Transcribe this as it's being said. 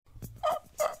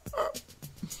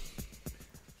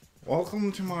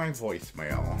Welcome to my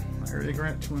voicemail. I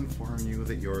regret to inform you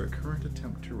that your current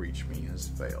attempt to reach me has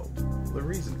failed. The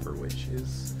reason for which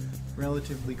is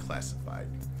relatively classified.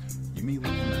 You may leave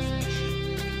a message.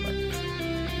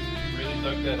 Really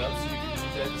dug that up so you could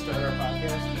use that to start our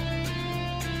podcast?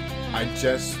 I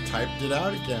just typed it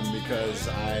out again because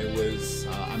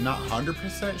I'm not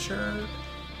 100% sure,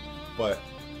 but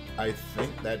I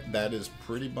think that is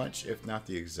pretty much, if not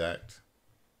the exact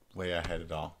way I had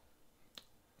it all.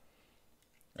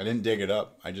 I didn't dig it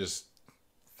up. I just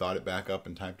thought it back up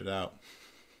and typed it out.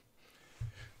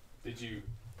 Did you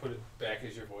put it back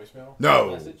as your voicemail?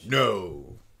 No.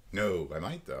 I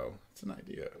might, though. It's an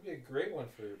idea. That would be a great one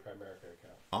for your Primerica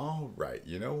account. All right.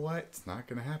 You know what? It's not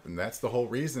going to happen. That's the whole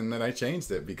reason that I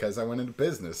changed it, because I went into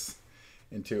business,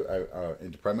 into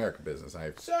Primerica business.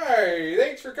 Sorry.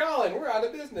 Thanks for calling. We're out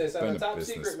of business on a top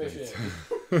secret mission.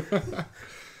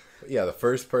 Yeah, the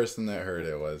first person that heard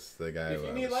it was the guy if you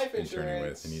I need was life interning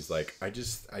insurance. with, and he's like, I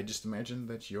just imagined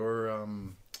that you're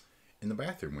in the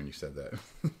bathroom when you said that.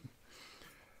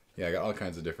 Yeah, I got all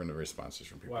kinds of different responses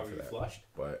from people. Why, for were you that. flushed?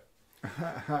 But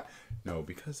no,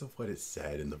 because of what it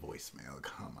said in the voicemail.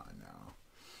 Come on now.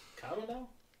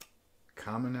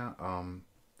 Comma now.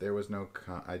 There was no.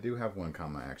 I do have one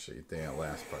comma actually. The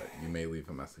last part. You may leave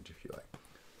a message if you like.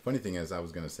 Funny thing is, I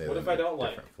was gonna say what that if in I don't a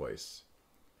different like? voice.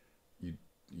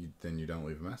 Then you don't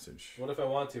leave a message. What if I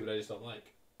want to, but I just don't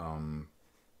like?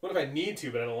 What if I need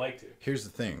to, but I don't like to? Here's the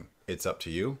thing. It's up to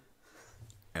you,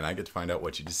 and I get to find out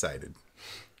what you decided.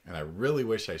 And I really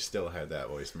wish I still had that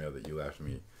voicemail that you left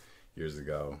me years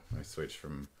ago. I switched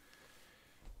from...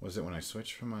 Was it when I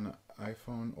switched from an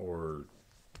iPhone? Or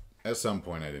at some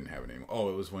point I didn't have it anymore. Oh,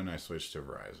 it was when I switched to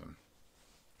Verizon.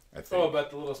 I think. Oh,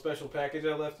 about the little special package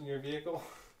I left in your vehicle?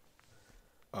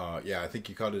 Yeah, I think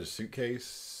you called it a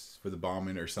suitcase for the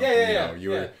bombing or something.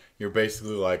 Yeah. You're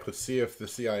basically like, let's see if the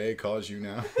CIA calls you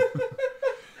now.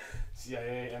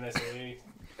 CIA, NSA,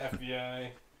 FBI...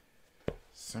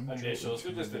 Initials.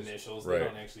 They're just initials. Right. They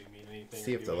don't actually mean anything.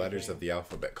 See if the letters of the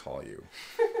alphabet call you.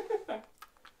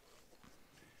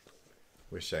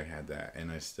 Wish I had that.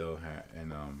 And I still had...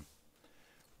 And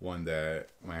one that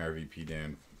my RVP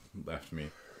Dan left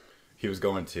me. He was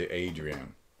going to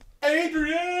Adrian.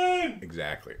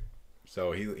 Exactly.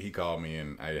 So he called me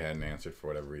and I hadn't answered for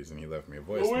whatever reason. He left me a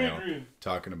voicemail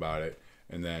talking about it.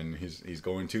 And then he's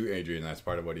going to Adrian. That's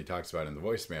part of what he talks about in the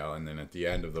voicemail. And then at the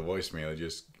end of the voicemail,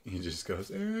 he just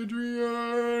goes,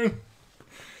 Adrian.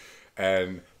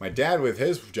 And my dad, with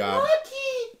his job,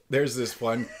 Lucky. There's this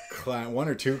one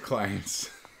or two clients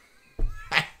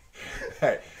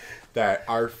that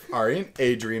are in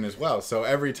Adrian as well. So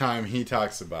every time he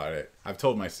talks about it, I've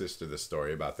told my sister the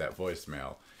story about that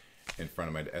voicemail in front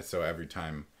of my dad. So every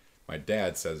time my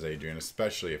dad says Adrian,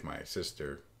 especially if my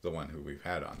sister, the one who we've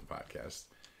had on the podcast,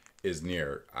 is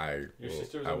near, I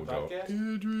will go,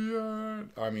 Adrian.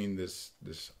 I mean, this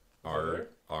our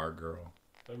girl.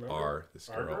 This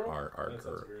girl, our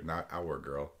girl, not our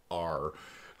girl, our.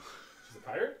 She's a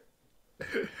pirate?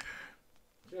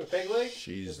 She have a peg leg?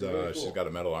 She's got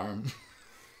a metal arm.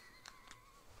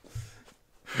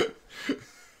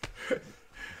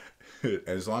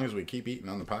 As long as we keep eating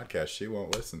on the podcast, she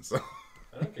won't listen. So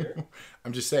I don't care.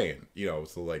 I'm just saying,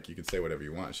 so like you can say whatever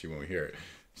you want, she won't hear it.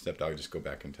 Stepdog, just go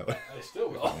back and tell her. I still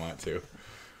will. I want to.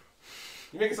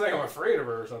 You make it sound like I'm afraid of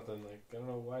her or something. Like, I don't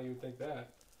know why you would think that.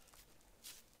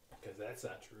 Because that's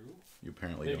not true. You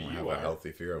apparently don't have a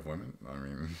healthy fear of women. I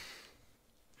mean,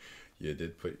 you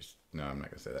did put... No, I'm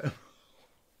not going to say that.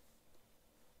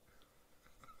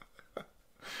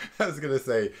 I was going to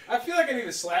say... I feel like I need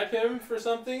to slap him for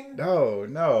something.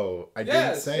 No. I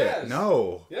didn't say it.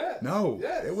 No. Yes. No.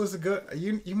 Yes. It was a good...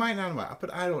 You might not have...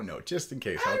 But I don't know. Just in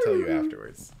case. I'll tell you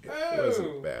afterwards. It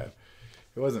wasn't bad.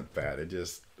 It wasn't bad. It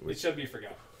just... It should be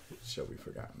forgotten. Shall be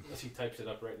forgotten. Unless he types it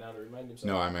up right now to remind himself.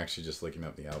 No, I'm actually just looking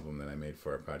up the album that I made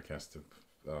for our podcast of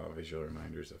visual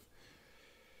reminders of.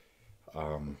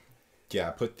 Yeah,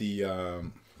 put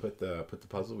the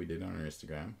puzzle we did on our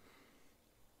Instagram.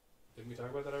 Didn't we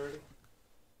talk about that already?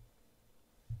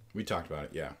 We talked about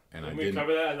it, yeah, and Didn't we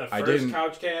cover that in the first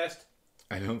Couchcast?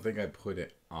 I don't think I put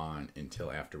it on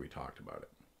until after we talked about it.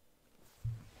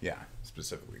 Yeah,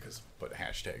 specifically because I put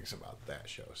hashtags about that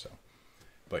show. So,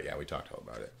 but yeah, we talked all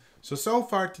about it. So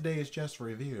far today is just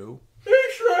review.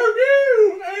 It's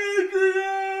review,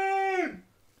 Adrian.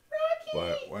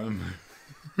 But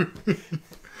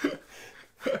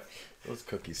those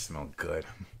cookies smell good.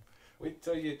 Wait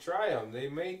till you try them. They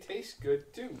may taste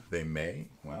good too. They may.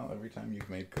 Well, every time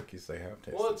you've made cookies, they have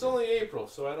tasted. Well, it's only April,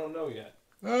 so I don't know yet.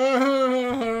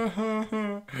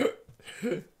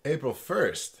 April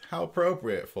 1st. How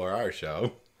appropriate for our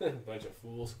show. Bunch of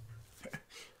fools.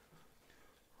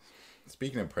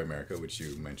 Speaking of Primerica, which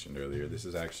you mentioned earlier, this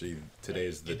is actually today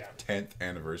is the 10th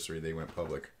anniversary they went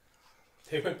public.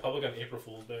 They went public on April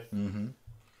Fool's Day. Mm-hmm.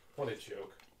 What a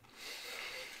joke!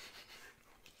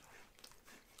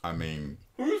 I mean,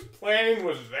 Whose planning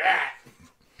was that?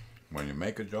 when you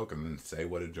make a joke and then say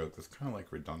what a joke, that's kind of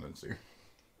like redundancy.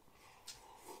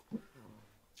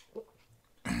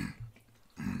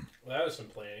 Well, that was some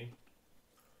planning.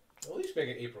 At least make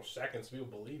it April 2nd so people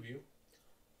believe you.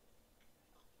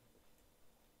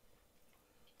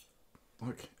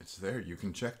 Look, it's there. You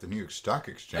can check the New York Stock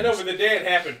Exchange. I know, but the day it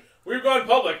happened, we were going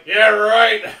public. Yeah,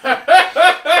 right.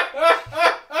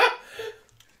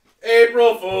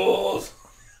 April Fools.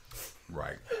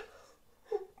 Right.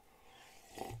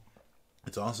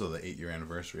 It's also the 8-year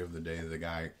anniversary of the day the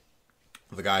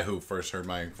guy who first heard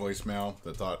my voicemail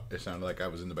that thought it sounded like I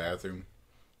was in the bathroom.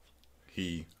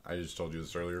 I just told you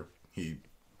this earlier, he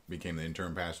became the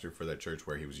interim pastor for that church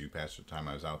where he was youth pastor at the time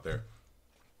I was out there.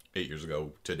 8 years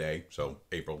ago today, so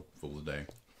April Fool's Day.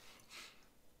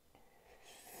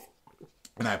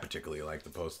 And I particularly like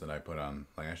the post that I put on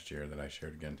last year that I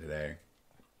shared again today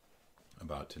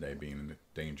about today being a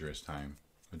dangerous time,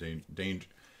 a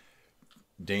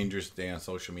dangerous day on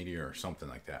social media or something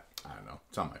like that. I don't know.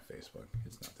 It's on my Facebook.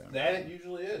 It's not that. That it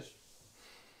usually is.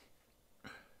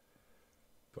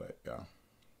 But yeah.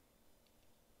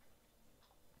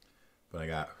 But I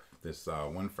got this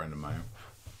one friend of mine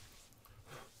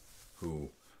who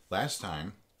last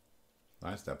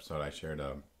episode I shared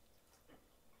a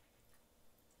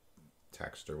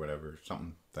text or whatever,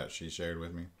 something that she shared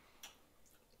with me.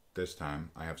 This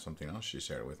time I have something else she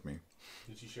shared with me.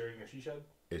 Did she share it in her she shed?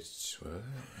 It's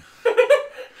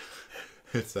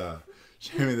it's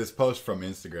she gave me this post from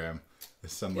Instagram.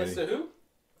 Somebody Insta who?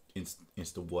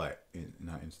 Insta what?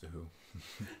 Not Insta who.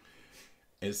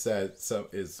 It said, so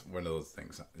is one of those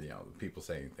things, people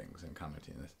saying things and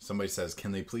commenting this. Somebody says,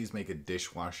 can they please make a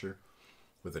dishwasher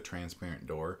with a transparent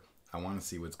door? I want to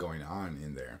see what's going on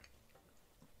in there.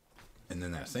 And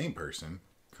then that same person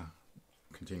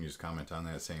continues to comment on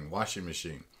that saying, washing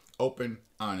machine, open,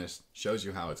 honest, shows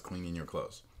you how it's cleaning your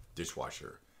clothes.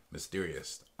 Dishwasher,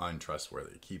 mysterious,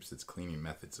 untrustworthy, keeps its cleaning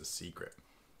methods a secret.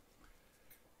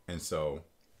 And so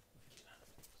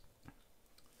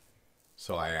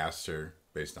I asked her,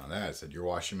 based on that, I said, your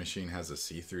washing machine has a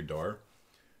see-through door?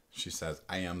 She says,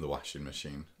 I am the washing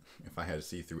machine. If I had to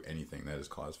see through anything, that is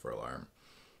cause for alarm.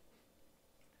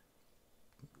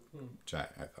 Which I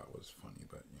thought was funny,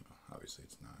 but, obviously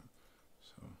it's not.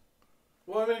 So.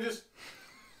 Well, I mean,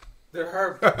 there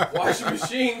are washing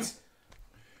machines.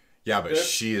 Yeah, but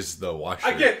she is the washer.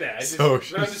 I get that.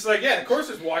 I'm just like, yeah, of course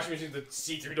there's washing machines with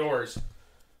see-through doors.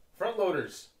 Front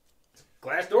loaders.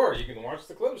 Glass door, you can watch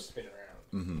the clothes spin around.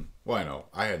 Mm-hmm. Well, I know.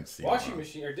 I hadn't seen washing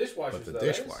machine or dishwashers. But the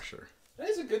dishwasher. That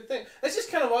is a good thing. That's just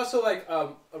kind of also like a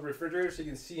refrigerator, so you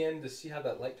can see in to see how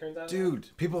that light turns on.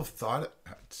 Dude, people have thought it.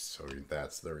 So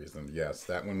that's the reason. Yes,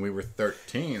 that when we were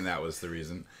 13, that was the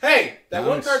reason. Hey, that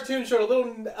one cartoon showed a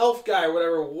little elf guy or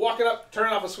whatever walking up,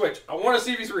 turning off a switch. I want to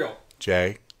see if he's real.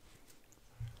 Jay.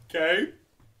 Okay.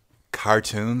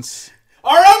 Cartoons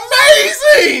are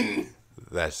amazing!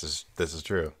 This is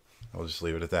true. I'll just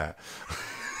leave it at that.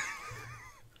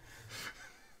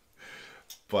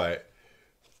 But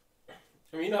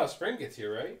I mean, you know how spring gets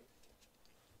here, right?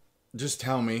 Just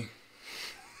tell me.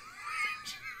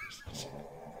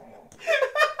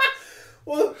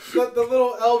 Well, the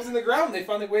little elves in the ground, they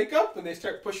finally wake up and they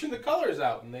start pushing the colors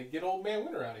out and they get Old Man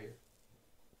Winter out of here.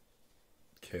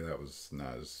 Okay, that was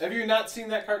not as... Have you not seen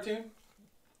that cartoon?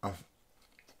 It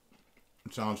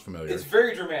sounds familiar. It's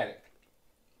very dramatic.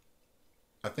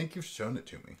 I think you've shown it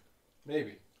to me.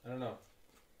 Maybe. I don't know.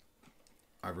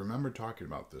 I remember talking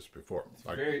about this before.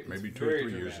 Maybe 2 or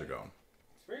 3 years ago.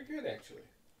 It's very good, actually.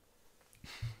 I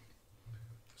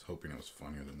was hoping it was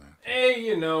funnier than that.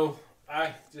 Hey,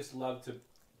 I just love to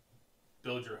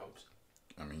build your hopes.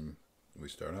 I mean, we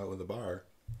start out with a bar.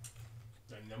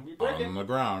 And then we break on the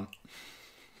ground.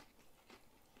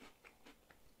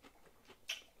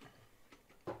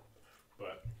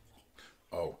 But.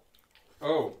 Oh.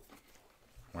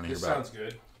 This sounds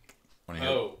good. Want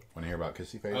to hear about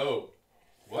Kissy Face? Oh.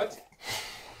 What?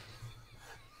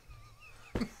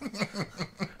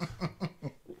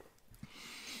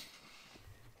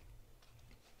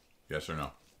 Yes or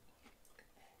no?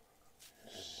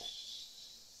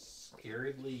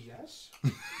 Scaredly, yes.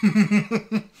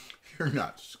 You're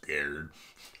not scared.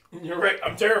 You're right.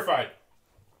 I'm terrified.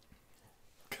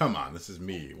 Come on, this is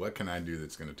me. What can I do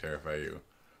that's going to terrify you?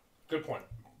 Good point.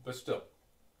 But still,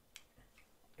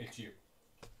 it's you.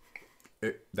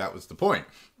 That was the point.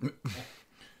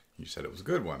 You said it was a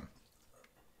good one.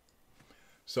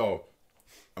 So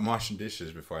I'm washing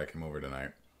dishes before I came over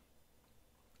tonight,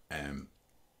 and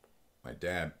my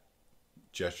dad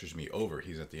gestures me over.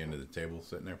 He's at the end of the table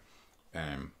sitting there,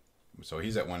 and so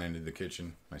he's at one end of the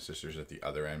kitchen. My sister's at the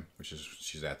other end, which is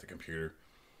she's at the computer,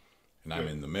 and I'm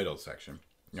in the middle section.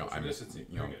 I'm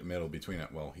middle between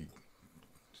it. Well, he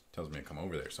tells me to come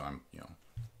over there, so I'm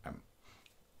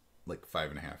like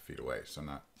 5.5 feet away, so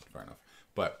not far enough.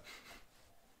 But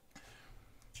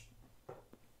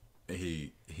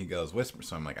he goes whisper,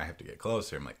 so I'm like, I have to get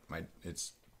closer. I'm like,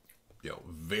 it's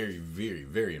very, very,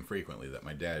 very infrequently that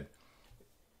my dad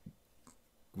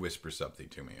whispers something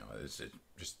to me. It's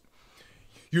just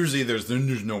usually there's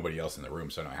nobody else in the room,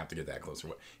 so I don't have to get that close.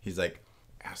 He's like,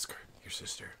 ask her, your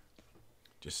sister.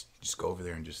 Just go over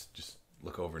there and just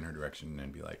look over in her direction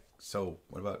and be like, so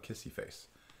what about Kissy Face?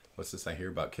 What's this I hear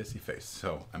about Kissy Face?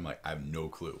 So I'm like, I have no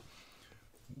clue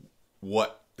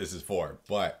what this is for,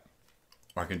 but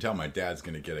I can tell my dad's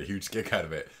going to get a huge kick out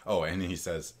of it. Oh, and he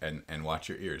says, and watch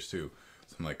your ears too.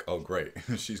 So I'm like, oh, great.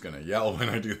 She's going to yell when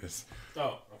I do this.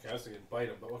 Oh, okay. I was thinking bite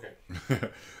him, but okay.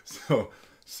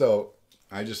 So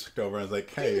I just looked over and I was like,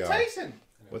 hey, Tyson.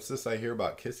 What's this I hear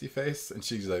about Kissy Face? And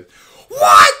she's like,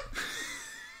 what?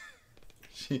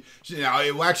 It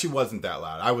actually wasn't that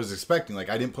loud. I was expecting,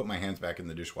 I didn't put my hands back in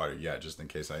the dishwater yet, just in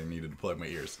case I needed to plug my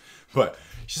ears. But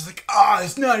she's like,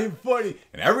 it's not even funny.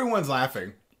 And everyone's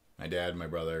laughing. My dad, my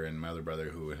brother, and my other brother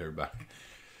who had heard about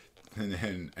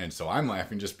it. And so I'm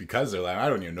laughing just because they're laughing. I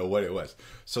don't even know what it was.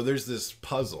 So there's this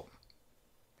puzzle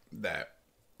that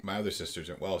my other sisters,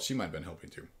 she might have been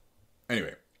helping too.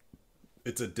 Anyway,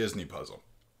 it's a Disney puzzle.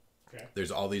 Okay.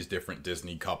 There's all these different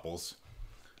Disney couples.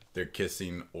 They're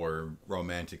kissing or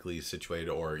romantically situated,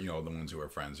 or the ones who are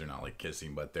friends. They're not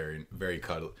kissing, but they're very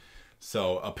cuddly.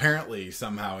 So apparently,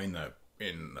 somehow in the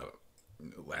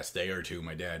last day or two,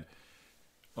 my dad,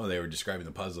 they were describing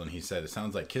the puzzle, and he said it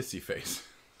sounds like Kissy Face.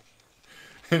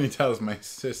 And he tells my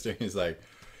sister, he's like,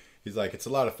 it's a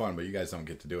lot of fun, but you guys don't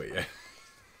get to do it yet.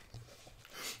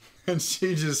 And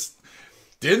she just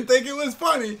didn't think it was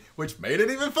funny, which made it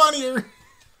even funnier.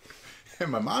 And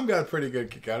my mom got a pretty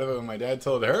good kick out of it when my dad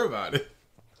told her about it.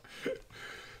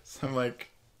 So I'm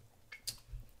like,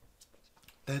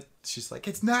 she's like,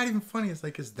 it's not even funny. It's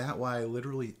like, is that why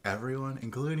literally everyone,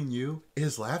 including you,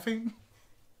 is laughing?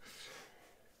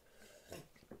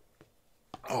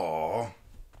 Oh,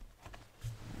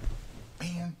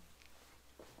 man.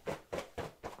 The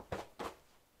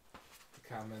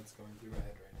comments going through my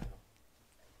head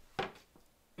right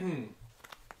now.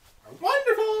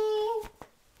 Wonderful!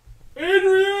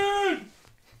 Adrian!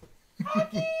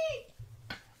 Hockey!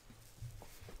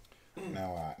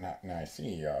 Now I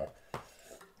see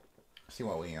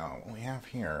what we have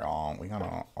here. We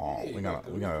got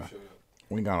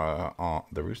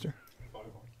the rooster.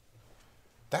 Foghorn.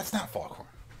 That's not foghorn.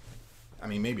 I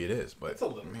mean, maybe it is, but it's a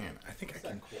little man, I think it's I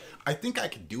can. I think I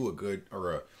could do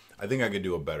I think I could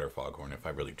do a better foghorn if I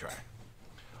really try.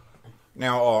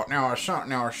 Now, that's not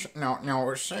that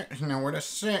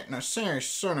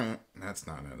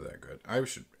good.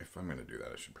 If I'm gonna do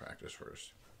that, I should practice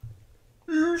first.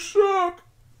 You suck.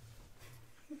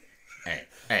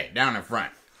 Hey, down in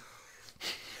front.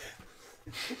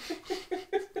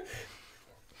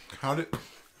 How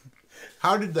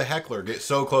did the heckler get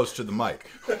so close to the mic?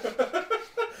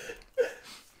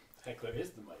 Heckler is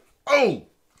the mic. Oh.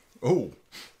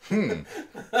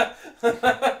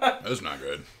 That's not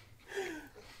good.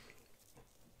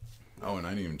 Oh, and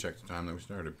I didn't even check the time that we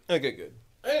started. Okay, good.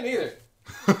 I didn't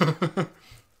either.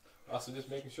 Also, just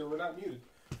making sure we're not muted.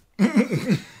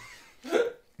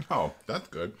 Oh, that's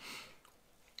good.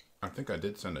 I think I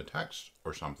did send a text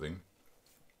or something.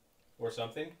 Or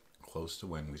something? Close to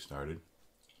when we started.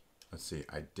 Let's see.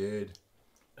 I did.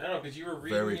 I don't know, because you were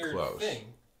reading very your close.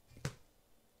 thing.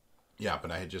 Yeah,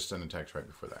 but I had just sent a text right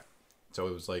before that. So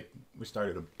it was we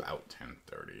started about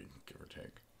 10:30, give or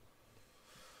take.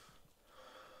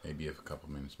 Maybe a couple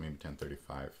minutes, maybe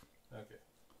 10:35. Okay.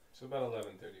 So about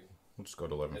 11:30. We'll just go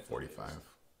to 11:45.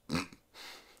 You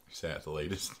say at the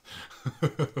latest. I have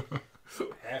to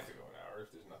go an hour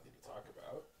if there's nothing to talk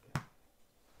about.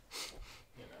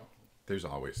 There's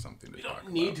always something to talk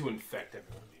about. We don't need to infect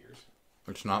everyone's ears.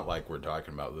 It's not like we're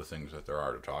talking about the things that there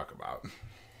are to talk about.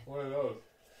 What are those?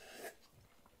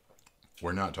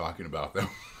 We're not talking about them.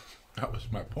 That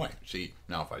was my point. See,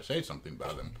 now if I say something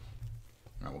about them,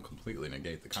 I will completely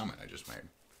negate the comment I just made.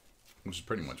 Which is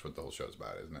pretty much what the whole show's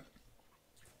about, isn't it?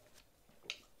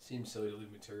 Seems silly to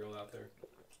leave material out there.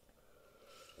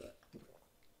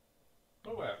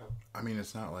 Oh, whatever. I mean,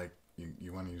 it's not like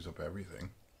you want to use up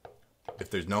everything. If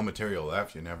there's no material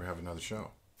left, you never have another show.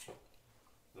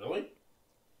 Really?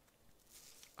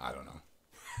 I don't know.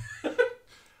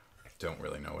 don't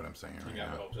really know what I'm saying right You got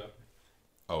my now. hopes up.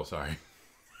 Oh, sorry.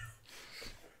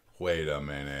 Wait a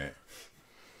minute.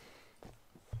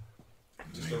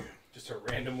 Just a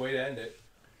random way to end it.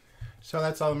 So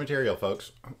that's all the material,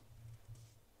 folks.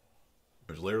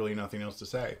 There's literally nothing else to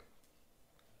say.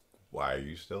 Why are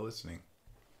you still listening?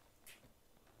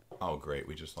 Oh, great.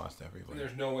 We just lost everybody. And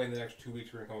there's no way in the next 2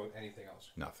 weeks we're going to come up with anything else.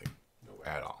 Nothing. No way.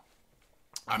 At all.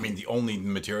 I mean, the only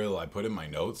material I put in my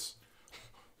notes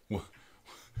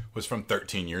was from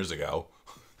 13 years ago.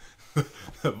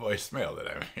 The voicemail that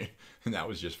I made. And that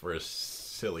was just for a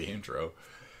silly intro.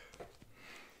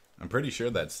 I'm pretty sure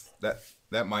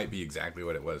that might be exactly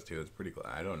what it was, too. It's pretty close.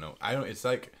 I don't know. It's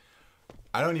like,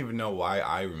 I don't even know why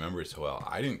I remember it so well.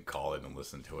 I didn't call it and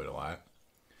listen to it a lot.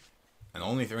 And the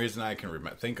only reason I can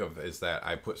think of is that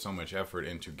I put so much effort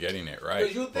into getting it right.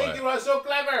 Because you think you are so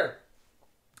clever.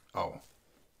 Oh.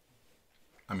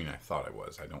 I mean, I thought I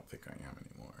was. I don't think I am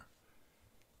anymore.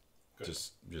 Good.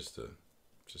 Just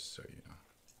so you know.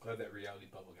 Glad that reality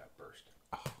bubble got burst.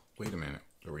 Oh, wait a minute.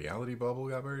 The reality bubble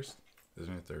got burst?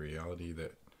 Isn't it the reality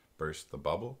that burst the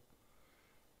bubble?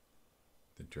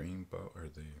 The dream bubble, or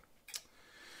the...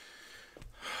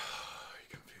 You're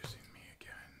confusing me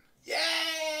again.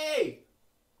 Yay!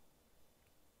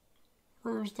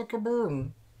 Where's the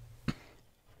kaboom? You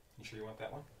sure you want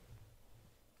that one?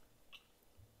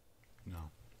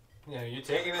 No. Yeah, you're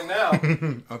taking it now.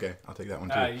 Okay, I'll take that one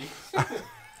too.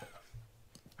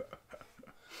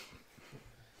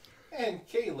 And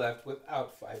Kay left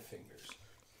without 5 fingers.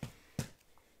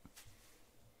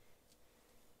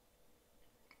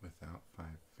 Without 5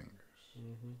 fingers.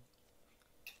 Mm-hmm.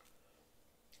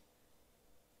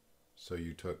 So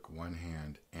you took one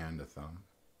hand and a thumb,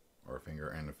 or a finger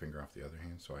and a finger off the other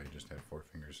hand, so I just had 4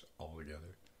 fingers all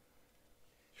together.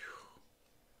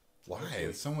 Why?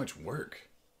 It's so much work.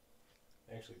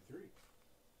 Actually, 3.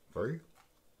 3?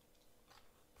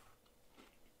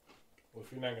 Well,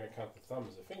 if you're not going to count the thumb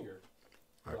as a finger,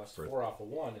 you lost for 4 off of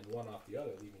one and 1 off the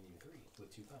other, leaving you 3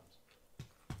 with 2 thumbs.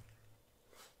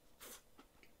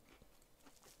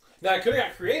 Now, I could have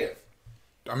got creative.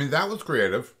 I mean, that was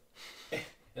creative.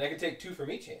 And I could take 2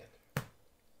 from each hand.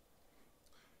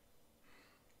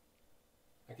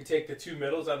 I could take the 2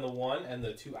 middles on the one and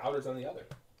the 2 outers on the other.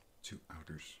 2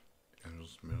 outers.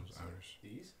 Middles, outers.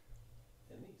 These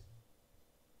and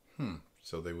these.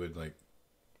 So they would, like,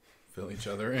 fill each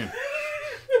other in.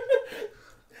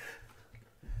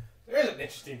 There's an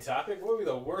interesting topic. What would be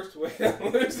the worst way to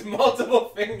lose multiple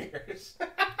fingers?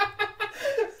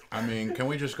 I mean, can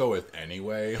we just go with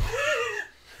anyway?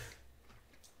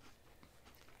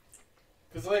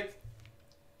 Because, like,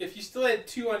 if you still had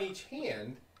 2 on each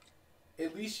hand,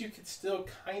 at least you could still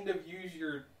kind of use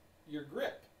your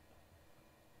grip.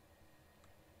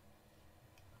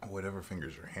 Whatever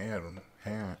fingers your hand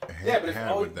Yeah, but if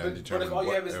all, would then but determine if all you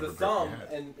have is whatever the grip you thumb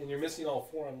had. and you're missing all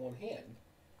 4 on one hand,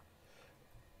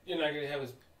 you're not going to have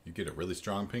as You get a really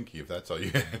strong pinky if that's all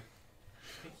you had.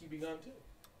 pinky be gone too.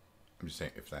 I'm just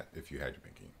saying if you had your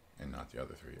pinky and not the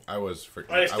other 3. I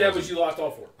established you lost all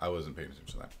 4. I wasn't paying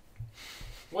attention to that.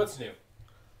 What's new?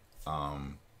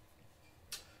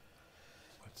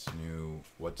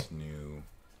 What's new?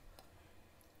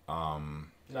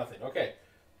 Nothing. Okay.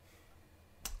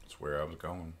 That's where I was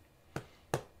going.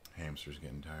 Hamster's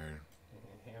getting tired.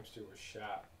 And hamster was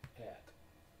shot at.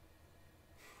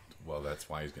 Well, that's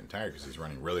why he's getting tired, because he's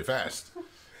running really fast.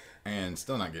 And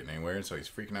still not getting anywhere, and so he's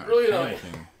freaking out Really and annoying.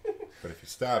 panicking. But if he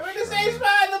stops I'm in the running, same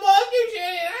spot. The ball keeps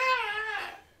shooting.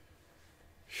 Ah!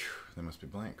 there must be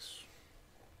blanks.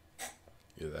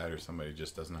 Either that or somebody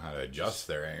just doesn't know how to adjust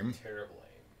their aim. Terrible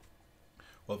aim.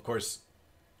 Well, of course,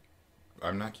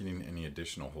 I'm not getting any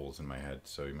additional holes in my head,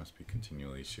 so he must be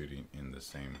continually shooting in the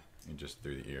same, just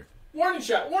through the ear. Warning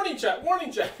shot. Warning shot.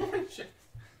 Warning shot. Warning shot.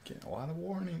 Getting a lot of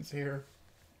warnings here.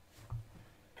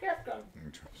 Capcom.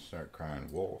 I'm trying to start crying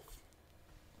wolf.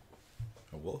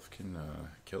 A wolf can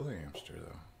kill a hamster,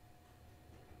 though.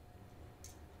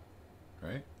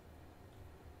 Right?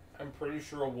 I'm pretty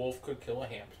sure a wolf could kill a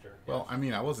hamster. Well, I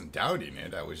mean, I wasn't doubting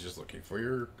it. I was just looking for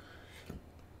your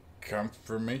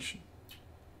confirmation.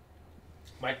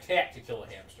 My cat could kill a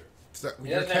hamster. He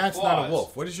Your doesn't have cat's not a claws.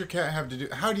 wolf. What does your cat have to do?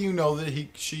 How do you know that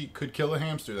she could kill a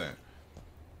hamster then?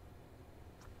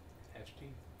 Has teeth.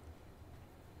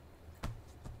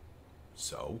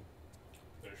 So,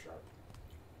 They're sharp.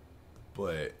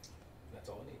 but That's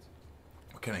all it needs.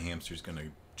 what kind of hamster's gonna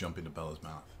jump into Bella's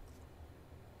mouth?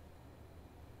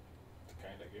 The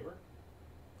kind I give her.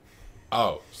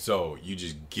 Oh, so you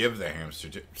just give the hamster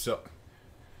to... So,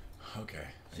 okay.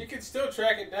 She could still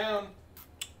track it down.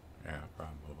 Yeah,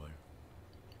 probably.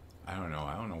 I don't know.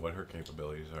 I don't know what her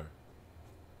capabilities are.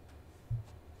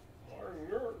 Well,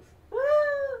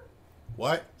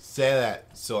 What? Say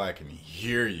that so I can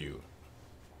hear you.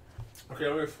 Okay,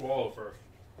 let me swallow first.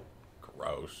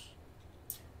 Gross.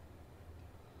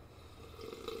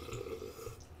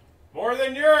 More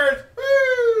than yours!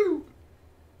 Woo!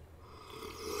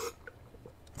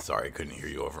 Sorry, I couldn't hear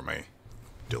you over my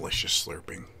delicious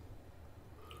slurping.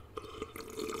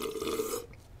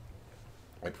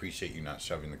 I appreciate you not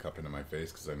shoving the cup into my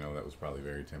face because I know that was probably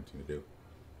very tempting to do.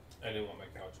 I didn't want my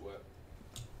couch wet.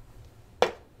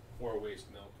 Or waste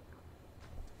milk.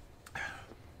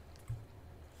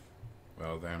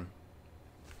 Well then,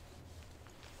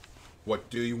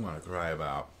 what do you want to cry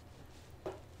about?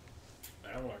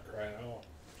 I don't want to cry at all.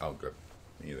 Oh, good.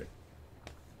 Me either.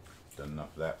 Done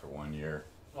enough of that for 1 year.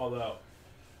 Although.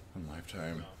 A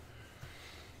lifetime. No.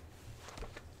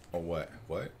 Oh, what?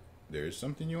 What? There's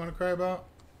something you want to cry about?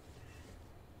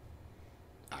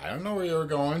 I don't know where you were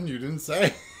going. You didn't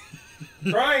say.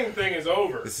 Crying thing is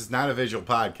over. This is not a visual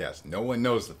podcast. No one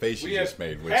knows the face you just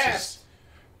made, which is...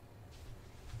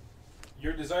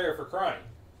 your desire for crying.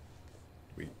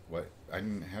 What? I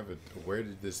didn't have it. Where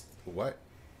did this... What?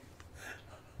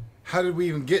 How did we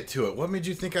even get to it? What made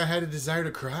you think I had a desire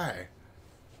to cry?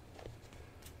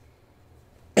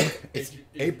 It's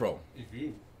April. It's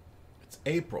you. It's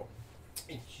April.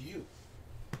 It's you.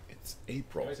 It's I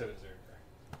April. always have a desire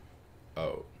to cry.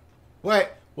 Oh.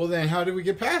 What? Well, then how did we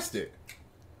get past it?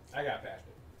 I got past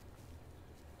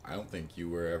it. I don't think you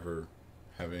were ever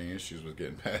having any issues with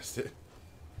getting past it.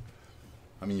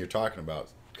 I mean, you're talking about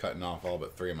cutting off all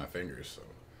but 3 of my fingers, so...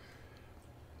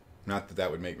 Not that that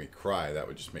would make me cry. That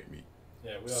would just make me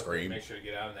Yeah, we all scream. make sure to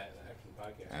get out of that after the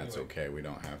podcast. That's Anyway. okay. We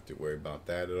don't have to worry about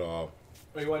that at all.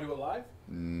 Oh, you want to do it live?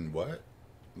 What?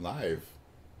 Live?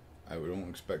 I don't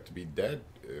expect to be dead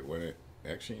when it...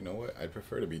 Actually, you know what? I'd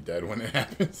prefer to be dead when it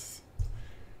happens.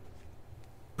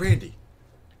 Brandy,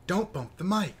 don't bump the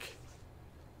mic.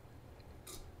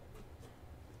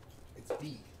 It's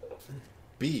B.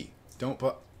 B, don't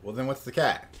bump... Well, then what's the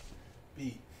cat?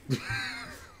 B.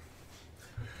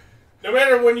 No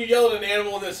matter when you yell at an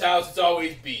animal in this house, it's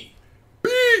always B.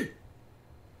 B!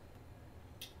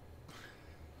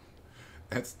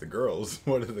 That's the girls.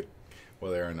 What are the...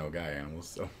 Well, there are no guy animals,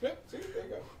 so... Yep, see, there you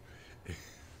go.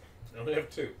 I only have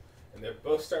 2. And they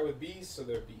both start with B's, so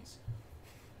they're B's.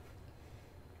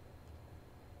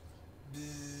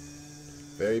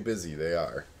 Very busy they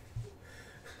are.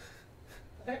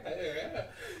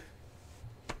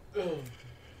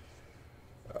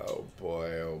 Oh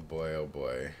boy, oh boy, oh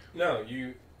boy. No,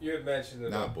 you had mentioned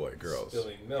about Not boy, girls.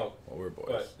 spilling milk. Well, we're boys.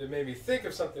 But it made me think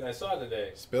of something I saw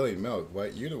today. Spilling milk?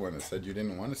 What? You're the one that said you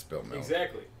didn't want to spill milk.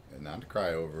 Exactly. And not to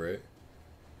cry over it.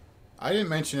 I didn't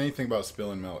mention anything about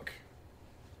spilling milk.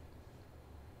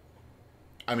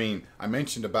 I mean, I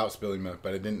mentioned about spilling milk,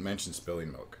 but I didn't mention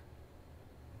spilling milk.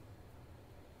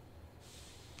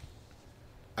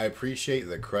 I appreciate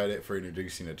the credit for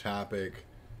introducing a topic,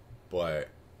 but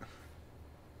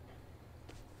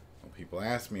when people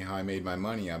ask me how I made my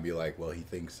money, I'll be like, well, he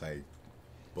thinks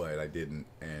but I didn't.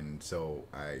 And so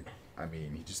I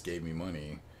mean, he just gave me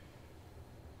money,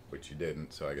 which you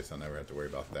didn't, so I guess I'll never have to worry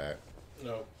about that.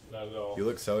 No, not at all. You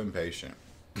look so impatient.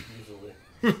 Usually.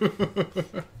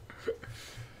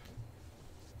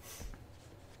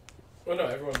 Well, no,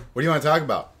 everyone. What do you want to talk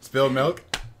about? Spilled milk?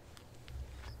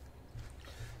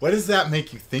 What does that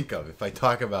make you think of if I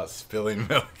talk about spilling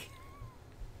milk?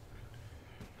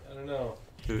 I don't know.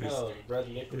 Oh, bread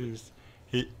and liquid.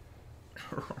 He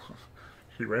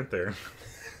went there.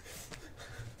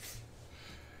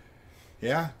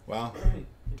 Yeah, well,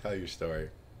 tell your story.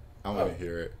 I want to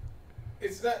hear it.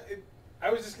 It's not. I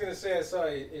was just gonna say I saw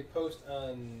a post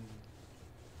on.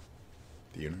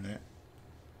 The internet?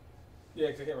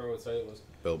 Yeah, 'cause I can't remember what site it was.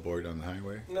 Billboard on the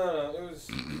highway? No, it was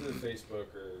either Facebook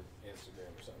or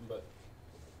Instagram or something. But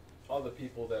all the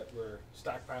people that were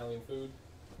stockpiling food,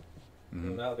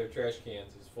 Mm-hmm. now their trash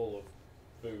cans is full of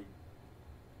food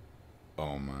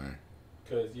Oh my.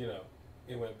 because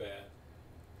it went bad.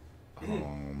 Oh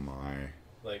my.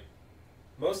 Like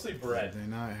mostly bread Did they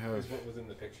not have... is what was in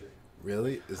the picture.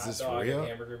 Really? Is Hot this dog real? and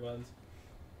hamburger buns.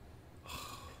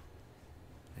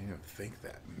 I didn't think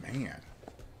that. Man.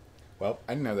 Well,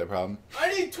 I didn't have that problem.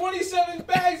 I need 27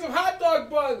 bags of hot dog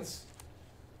buns.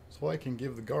 So I can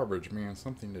give the garbage man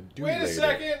something to do Wait a later.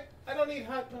 second. I don't need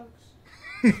hot dogs.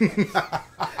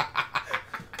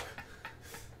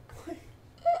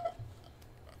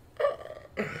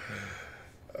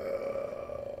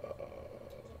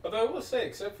 Although I will say,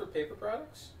 except for paper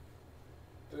products,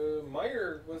 the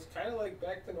Meijer was kind of like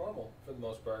back to normal for the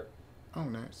most part. Oh,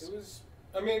 nice. It was.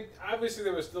 I mean, obviously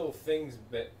there were still things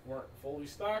that weren't fully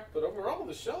stocked, but overall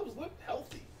the shelves looked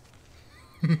healthy.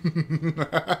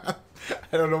 I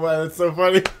don't know why that's so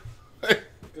funny.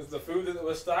 Because the food that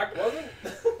was stocked wasn't?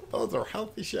 Those are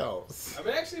healthy shelves. I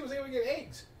mean, actually, was able to get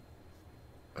eggs.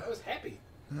 I was happy.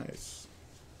 Nice.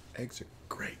 Eggs are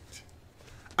great.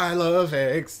 I love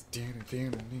eggs.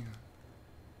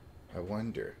 I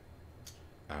wonder.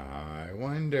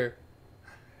 I'm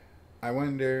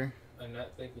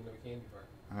not thinking of a candy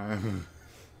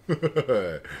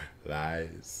bar.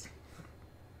 Lies.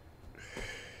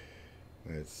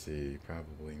 Let's see.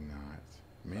 Probably not.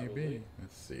 Maybe. Probably.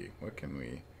 Let's see. What can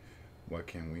we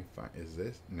find? Is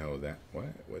this? No, that. What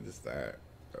is that?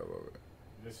 Oh,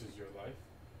 This is your life?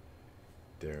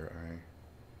 dare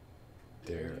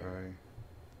I?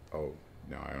 Oh,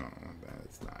 no, I don't know that.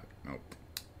 It's not. Nope.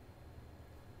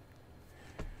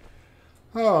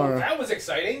 Oh, that was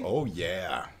exciting. Oh,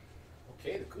 yeah.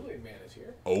 Okay, the Kool-Aid Man is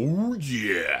here. Oh,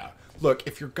 yeah. Look,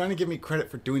 if you're going to give me credit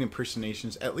for doing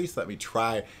impersonations, at least let me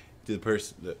try the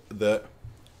person.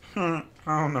 I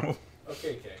don't know.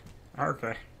 Okay, Kay.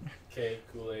 Okay. Kay,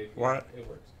 Kool-Aid. What? It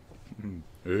works.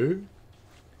 Eh?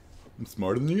 I'm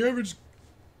smarter than the average.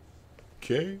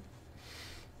 Okay.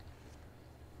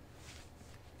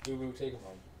 Boo-boo, take him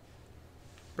home.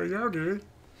 But Yogi.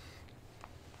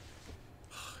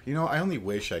 You know, I only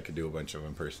wish I could do a bunch of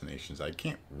impersonations. I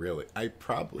can't really. I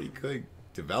probably could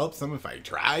develop some if I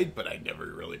tried, but I never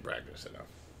really practiced enough.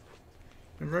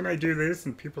 And then I do this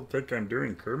and people think I'm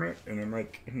doing Kermit, and I'm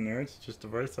like, no, it's just a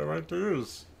voice I like to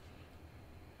use.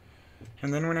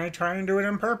 And then when I try and do it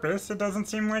on purpose, it doesn't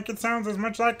seem like it sounds as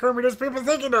much like Kermit as people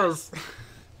think it does.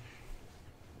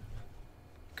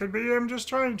 Could be I'm just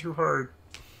trying too hard.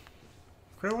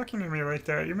 Quit looking at me like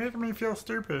that. You're making me feel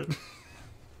stupid.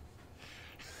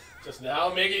 Just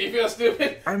now making you feel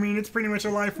stupid? I mean, it's pretty much a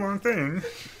lifelong thing.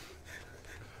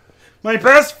 My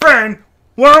best friend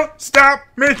won't stop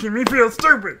making me feel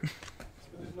stupid.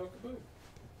 There's no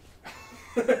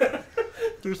kaboom.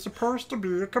 There's supposed to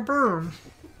be a kaboom.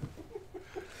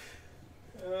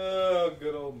 Oh,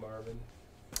 good old Marvin.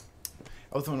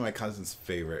 That was one of my cousin's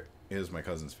favorite. It was my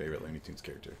cousin's favorite Looney Tunes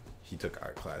character. He took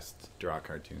art class to draw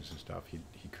cartoons and stuff. He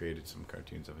created some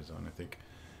cartoons of his own, I think.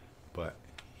 But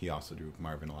he also drew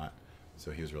Marvin a lot.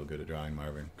 So he was real good at drawing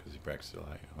Marvin because he practiced it a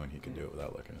lot, and he could do it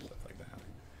without looking and stuff like that.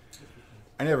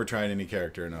 I never tried any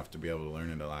character enough to be able to learn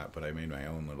it a lot, but I made my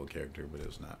own little character, but it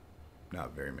was not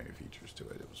very many features to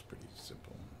it. It was pretty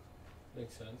simple.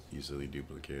 Makes sense. Easily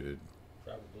duplicated.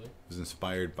 Probably. It was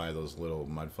inspired by those little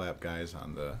mudflap guys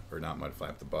on the, or not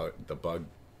mudflap, the bug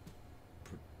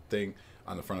thing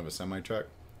on the front of a semi truck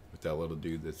with that little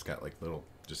dude that's got like little,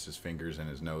 just his fingers and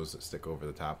his nose that stick over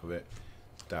the top of it.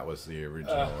 That was the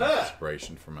original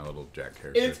inspiration for my little Jack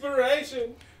character.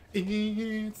 Inspiration!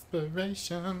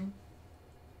 Inspiration.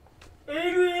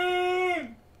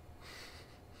 Adrian!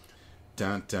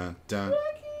 Dun dun dun.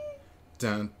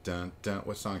 Dun dun dun.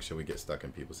 What song should we get stuck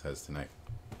in people's heads tonight?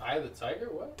 Eye of the Tiger?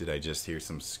 What? Did I just hear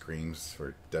some screams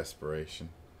for desperation?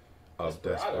 Of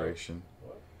Desperado. desperation.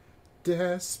 What?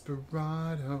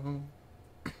 Desperado.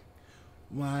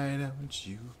 Why don't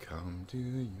you come to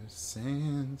your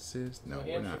senses? No, My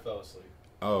we're hamster not. fell asleep.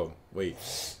 Oh, wait.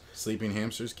 Sleeping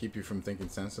hamsters keep you from thinking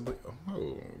sensibly?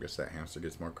 Oh, I guess that hamster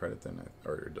gets more credit than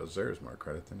or deserves more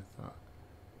credit than I thought.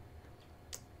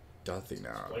 Doth he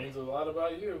now? Explains a lot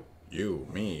about you. You,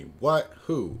 me, what?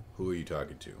 Who? Who are you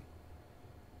talking to?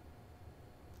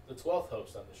 The 12th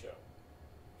host on the show.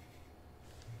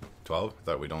 12? I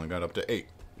thought we'd only got up to 8.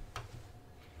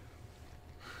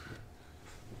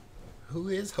 Who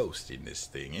is hosting this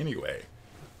thing anyway?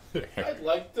 I'd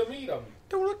like to meet him.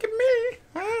 Don't look at me.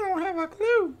 I don't have a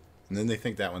clue. And then they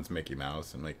think that one's Mickey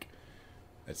Mouse, and like,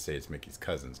 I'd say it's Mickey's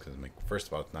cousins because I'm like, first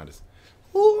of all, it's not as,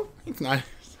 ooh, it's not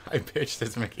as high pitched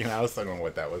as Mickey Mouse. I don't know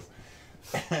what that was.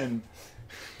 And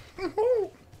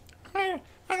I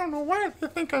don't know why they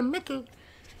think I'm Mickey.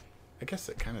 I guess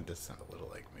it kind of does sound a little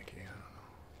like Mickey.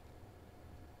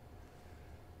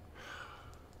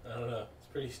 I I don't know. It's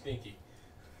pretty stinky.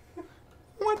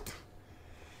 What?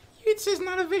 This is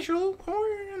not a visual or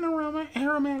an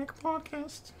aromatic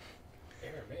podcast.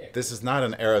 Aramaic. This is not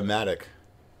an aromatic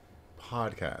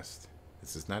podcast.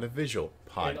 This is not a visual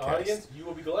podcast. An audience, you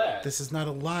will be glad. This is not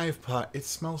a live pod. It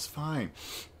smells fine.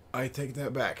 I take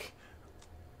that back.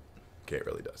 Okay, it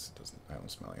really does. It doesn't. I don't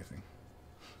smell anything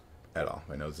at all.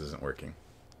 My nose isn't working.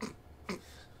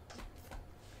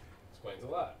 Explains a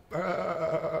lot.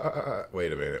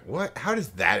 Wait a minute. What? How does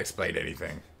that explain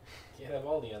anything? Can't have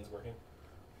all the ends working.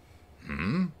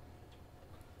 Hmm.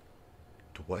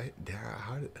 What?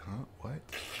 How did? Huh? What?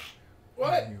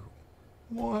 What?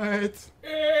 What?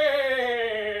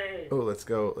 Hey! Oh, let's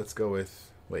go. Let's go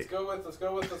with. Wait. Let's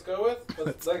go with. Let's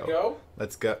let go. go.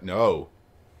 Let's go. No.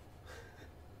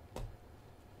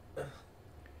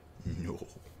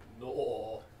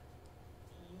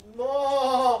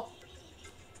 Oh!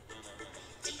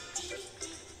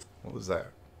 What was that?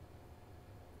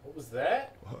 What was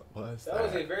that? What was That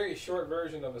was a very short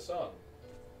version of a song.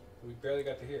 We barely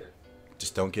got to hear.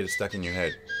 Just don't get it stuck in your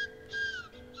head.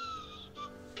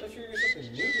 I'm not sure you're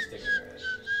something new to stick in your head.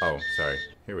 Oh, sorry.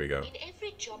 Here we go. In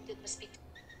every job that must be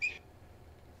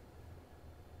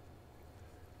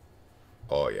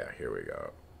Oh, yeah, here we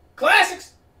go.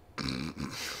 Classics!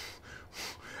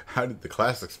 How did the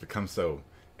classics become so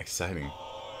exciting?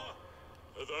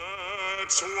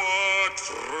 That's what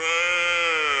friends.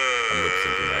 I'm lip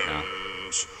syncing right now.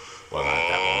 Well, not at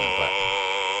that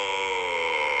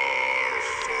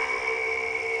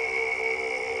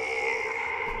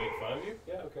Make fun of you?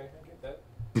 Yeah, okay, I get that.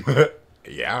 moment, but.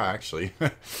 Yeah, actually.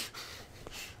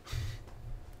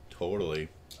 Totally.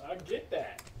 I get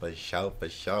that. For sure, for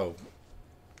sure.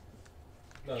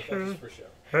 No, that's just for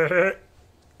show.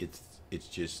 It's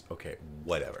just, okay,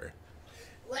 whatever.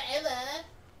 whatever.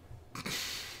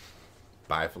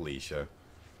 Bye, Felicia.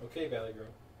 Okay, Valley Girl.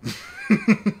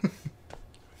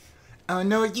 Oh,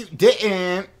 no, you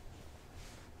didn't.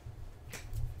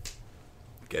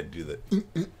 Gotta do the My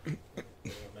hand's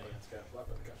got a flop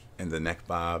on the couch. and the neck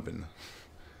bob and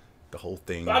the whole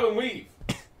thing. Bob and weave.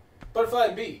 Butterfly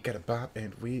and bee. Got a bob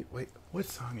and we wait. What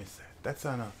song is that? That's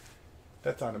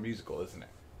on a musical, isn't it?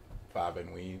 Bob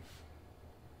and weave.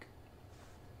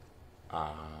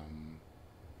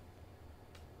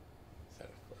 Is that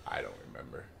I don't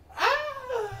remember.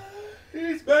 Ah!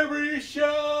 His memory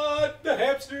shot. The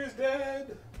hamster is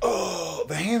dead. Oh,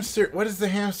 the hamster. What does the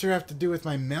hamster have to do with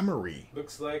my memory?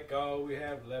 Looks like all we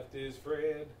have left is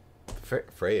Fred.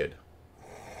 Fred.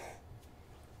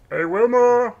 Hey,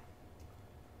 Wilma.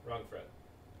 Wrong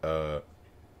Fred.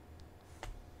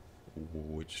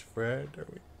 Which Fred are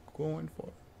we going for?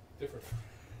 Different.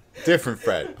 Different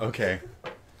Fred. Okay.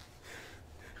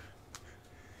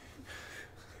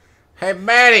 Hey,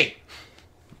 Betty!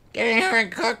 Get in here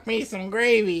and cook me some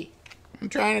gravy. I'm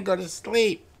trying to go to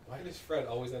sleep. Why does Fred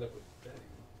always end up with Betty?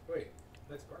 Wait,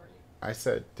 that's Barney. I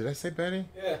said, did I say Betty?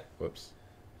 Yeah. Whoops.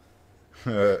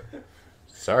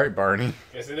 Sorry, Barney.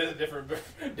 Guess it is a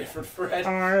different Fred.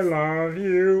 I love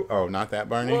you. Oh, not that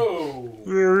Barney? Whoa.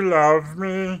 You love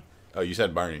me. Oh, you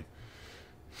said Barney.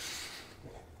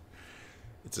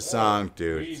 It's a song,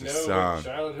 dude. We It's a know song. what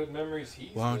childhood memories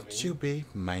he's Won't living. you be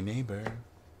my neighbor?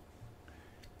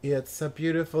 It's a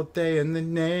beautiful day in the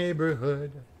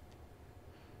neighborhood.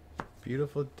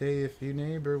 Beautiful day if your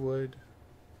neighbor would.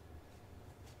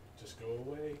 Just go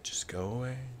away. Just go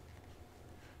away.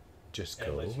 Just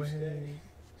And go let you away. stay.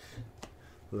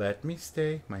 Let me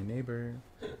stay, my neighbor.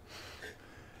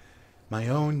 My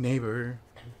own neighbor.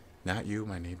 Not you,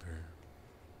 my neighbor.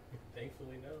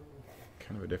 Thankfully, no.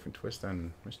 Kind of a different twist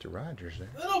on Mr. Rogers there.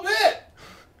 A little bit.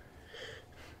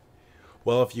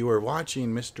 Well, if you were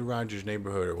watching Mr. Rogers'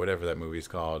 Neighborhood or whatever that movie's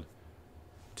called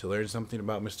to learn something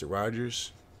about Mr.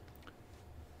 Rogers,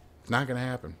 it's not going to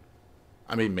happen.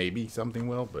 I mean, maybe something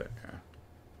will, but yeah.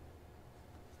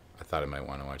 I thought I might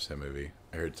want to watch that movie.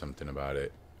 I heard something about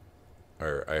it.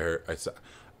 Or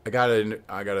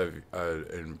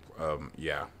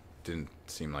yeah. Didn't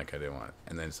seem like I didn't want it.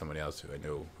 And then somebody else who I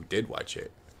knew who did watch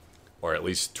it, or at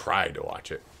least tried to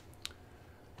watch it,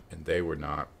 and they were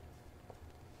not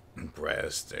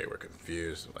impressed. They were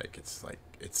confused.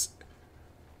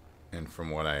 And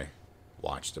from what I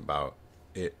watched about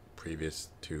it previous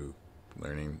to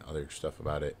learning other stuff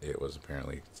about it, it was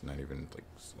apparently, it's not even like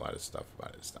a lot of stuff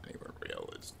about it. It's not even real.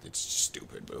 It's a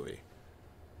stupid movie.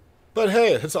 But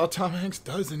hey, that's all Tom Hanks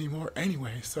does anymore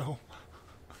anyway, so.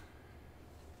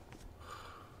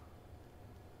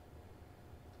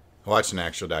 I watched an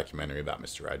actual documentary about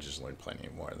Mr. Rogers and learned plenty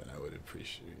more than I would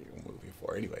appreciate a movie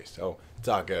for anyway, so it's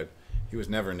all good. He was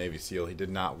never a Navy SEAL. He did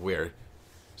not wear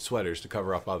sweaters to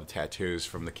cover up all the tattoos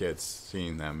from the kids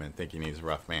seeing them and thinking he's a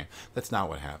rough man. That's not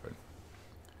what happened,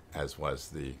 as was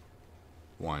the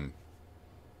one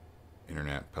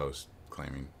internet post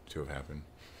claiming to have happened.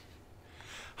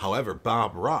 However,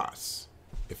 Bob Ross,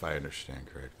 if I understand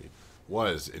correctly,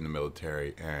 was in the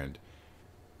military and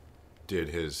did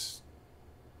his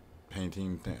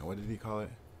painting thing. What did he call it?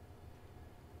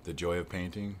 The joy of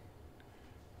painting.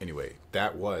 Anyway,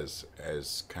 that was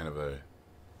as kind of a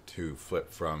to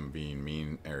flip from being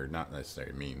mean, or not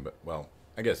necessarily mean, but well,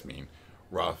 I guess mean,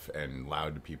 rough and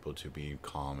loud to people, to be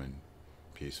calm and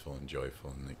peaceful and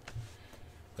joyful, and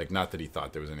like not that he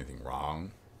thought there was anything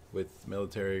wrong with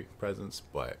military presence,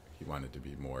 but he wanted to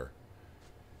be more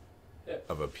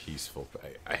of a peaceful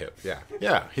hip.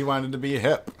 Yeah, he wanted to be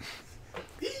hip.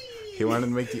 He wanted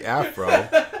to make the afro.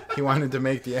 He wanted to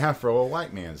make the afro a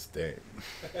white man's thing.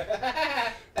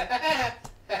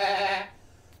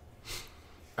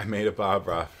 I made a Bob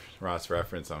Ross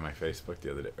reference on my Facebook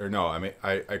the other day. Or no,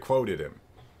 I quoted him,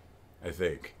 I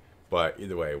think. But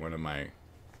either way, one of my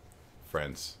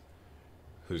friends,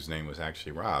 whose name was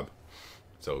actually Rob,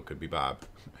 so it could be Bob,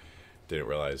 didn't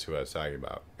realize who I was talking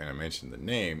about. And I mentioned the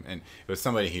name, and it was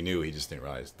somebody he knew, he just didn't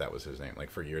realize that was his name.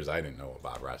 Like, for years, I didn't know what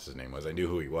Bob Ross's name was. I knew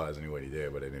who he was, I knew what he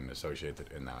did, but I didn't associate it,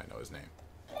 and now I know his name.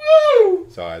 Woo!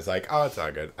 So I was like, oh, it's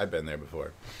all good. I've been there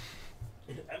before.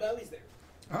 I'm always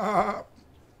there.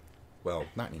 Well,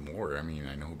 not anymore. I mean,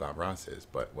 I know who Bob Ross is,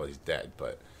 but, well, he's dead,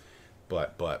 but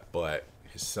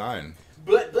his son,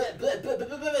 But,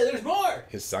 there's more!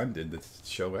 his son did the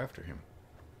show after him.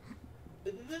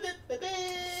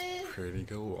 Pretty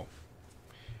cool.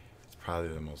 It's probably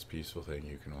the most peaceful thing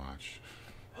you can watch.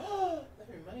 That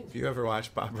reminds Have me. you ever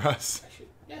watched Bob Ross? I should,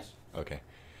 yes. Okay.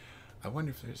 I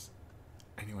wonder if there's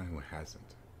anyone who hasn't.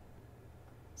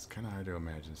 It's kind of hard to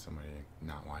imagine somebody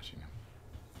not watching him.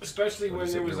 Especially What when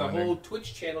is it there was you're a wondering? whole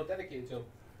Twitch channel dedicated to him.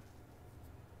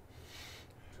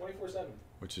 24/7.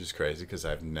 Which is crazy because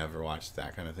I've never watched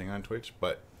that kind of thing on Twitch.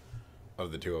 But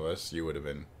of the two of us, you would have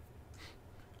been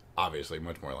obviously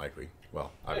much more likely.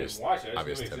 Well, I didn't obvious, watch it, I just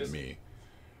obvious knew it to existed. me.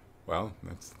 Well,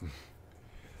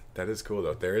 that is cool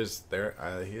though.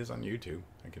 He is on YouTube.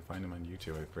 I can find him on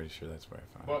YouTube. I'm pretty sure that's where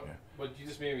I found What, him. what you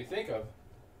just made me think of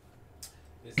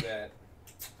is that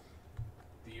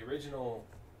the original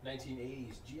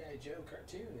 1980s G.I. Joe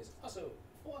cartoon is also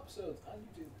full episodes on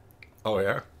YouTube. Yeah. Oh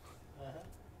yeah.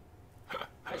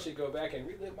 I should go back and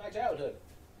relive my childhood.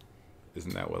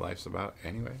 Isn't that what life's about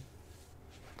anyway?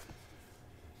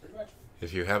 Pretty much.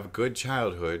 If you have a good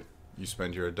childhood, you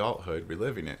spend your adulthood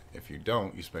reliving it. If you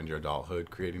don't, you spend your adulthood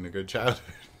creating a good childhood.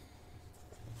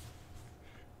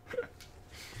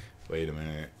 Wait a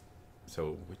minute.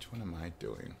 So, which one am I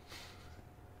doing?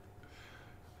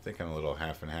 I think I'm a little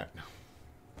half and half. No,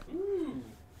 Ooh.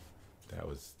 that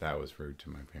was rude to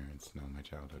my parents. No, my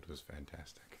childhood was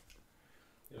fantastic.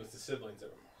 It was the siblings that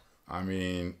were more. I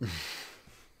mean,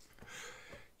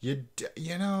 you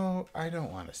know, I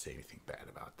don't want to say anything bad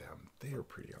about them. They are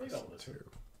pretty They awesome don't listen. too.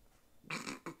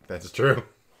 That's true.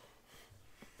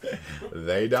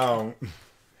 They don't.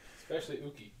 Especially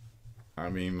Uki. I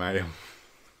mean, my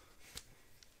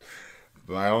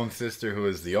own sister, who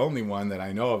is the only one that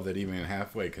I know of that even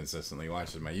halfway consistently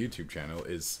watches my YouTube channel,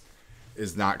 is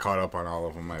not caught up on all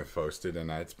of them I've posted,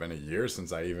 and it's been a year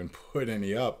since I even put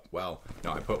any up. Well,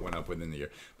 no, I put one up within the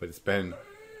year, but it's been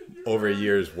over a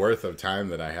year's worth of time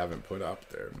that I haven't put up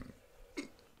there.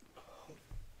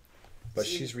 But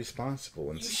See, she's responsible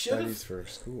and you should've- studies for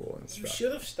school and You stuff.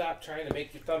 should have stopped trying to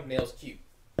make your thumbnails cute.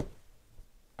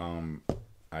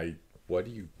 What are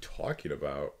you talking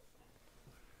about?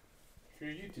 For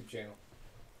your YouTube channel.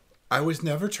 I was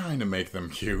never trying to make them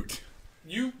cute.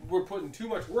 You were putting too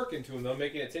much work into them, though,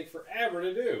 making it take forever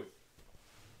to do.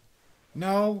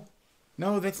 No,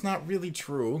 that's not really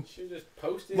true. You should just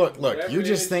post it. Look, whatever you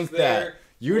just image think is that. there,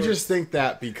 You or- just think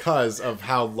that because of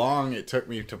how long it took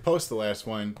me to post the last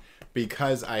one,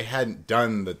 because I hadn't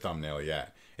done the thumbnail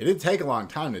yet. It didn't take a long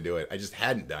time to do it. I just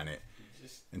hadn't done it.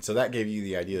 just And so that gave you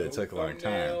the idea that it go took a long time.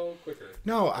 thumbnail quicker.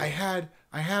 No, I have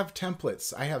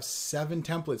templates. I have 7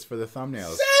 templates for the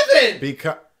thumbnails. 7!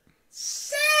 Because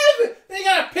 7! They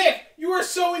gotta pick! You are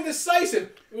so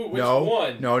indecisive! Ooh, which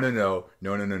one?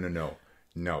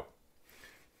 No.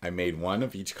 I made one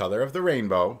of each color of the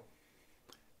rainbow.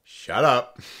 Shut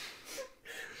up.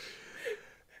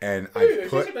 And I Ooh,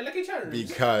 put, these are my lucky charms.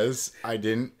 because I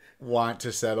didn't want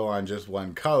to settle on just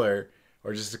one color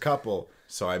or just a couple.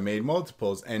 So I made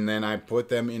multiples, and then I put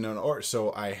them in an order.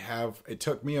 So it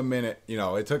took me a minute,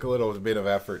 it took a little bit of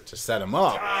effort to set them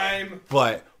up. Time!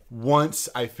 But once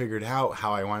I figured out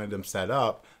how I wanted them set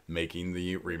up, making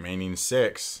the remaining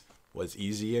 6 was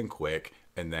easy and quick.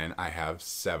 And then I have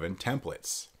 7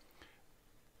 templates.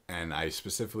 And I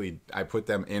put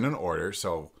them in an order.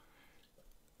 So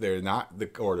they're not the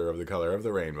order of the color of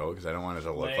the rainbow, because I don't want it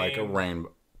to look like a Lame.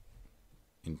 rainbow.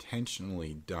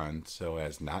 Intentionally done so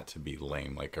as not to be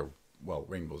lame,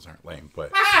 rainbows aren't lame,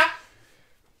 but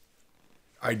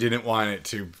I didn't want it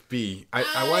to be. I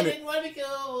didn't want to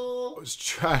go.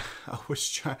 I was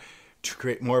trying to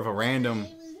create more of a random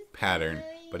pattern,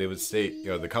 but it would state,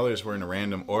 the colors were in a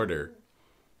random order,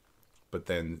 but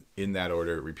then in that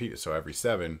order it repeated. So every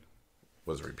 7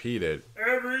 was repeated.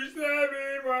 Every 7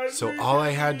 was So all I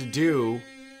had to do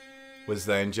was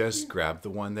then just grab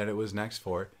the one that it was next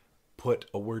for, put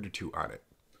a word or 2 on it.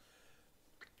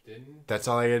 Didn't. That's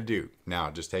all I had to do.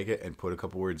 Now just take it and put a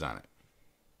couple words on it,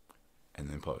 and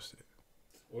then post it.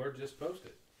 Or just post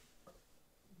it.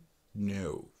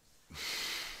 No.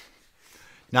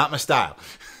 Not my style.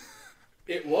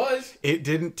 It was. It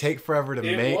didn't take forever to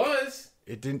It make. was.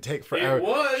 It didn't take forever. It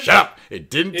was. Shut up! It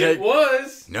didn't take. It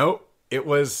was. No, it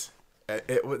was.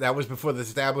 That was before the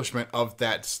establishment of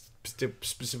that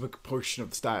specific portion of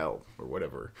the style or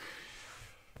whatever.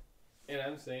 And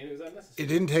I'm saying it was unnecessary. It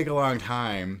didn't take a long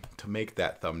time to make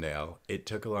that thumbnail. It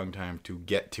took a long time to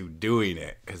get to doing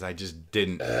it because I just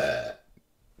didn't.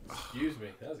 Excuse me.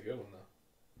 That was a good one, though.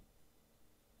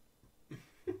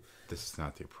 This is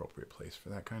not the appropriate place for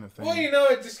that kind of thing. Well, you know,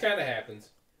 it just kind of happens.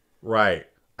 Right.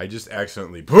 I just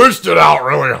accidentally pushed it out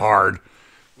really hard.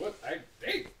 What? I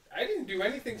didn't do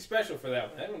anything special for that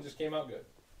one. That one just came out good.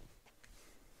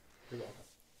 You're welcome.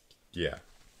 Yeah.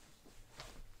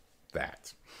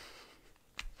 That.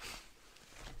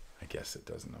 I guess it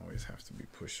doesn't always have to be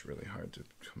pushed really hard to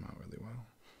come out really well.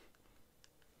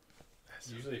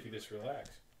 Usually if you just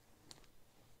relax.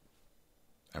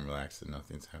 I'm relaxed and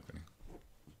nothing's happening.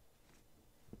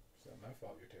 It's not my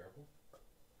fault you're terrible.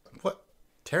 What?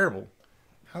 Terrible?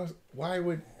 How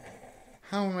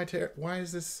am I terrible? Why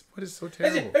is this? What is so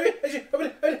terrible?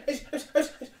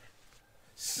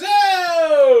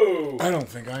 So! I don't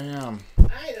think I am.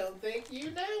 I don't think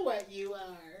you know what you are.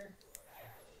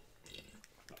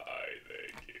 I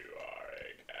think you are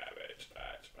a Cabbage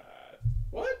Patch Man.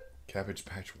 What? Cabbage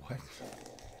Patch what?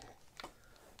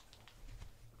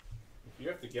 If you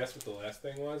have to guess what the last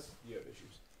thing was, you have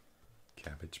issues.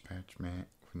 Cabbage Patch Man?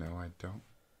 No, I don't.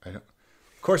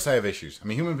 Of course I have issues. I'm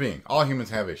a human being. All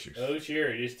humans have issues. Oh,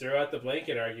 sure. You just throw out the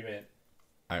blanket argument.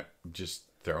 I'm just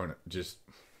throwing it. Just.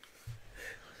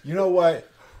 You know what?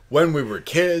 When we were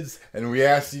kids and we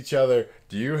asked each other,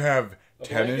 do you have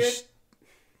tennis?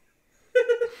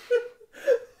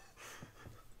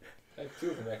 I have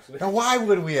two of them, actually. Now, why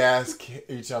would we ask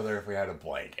each other if we had a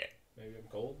blanket? Maybe I'm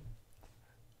cold.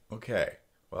 Okay.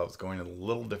 Well, I was going a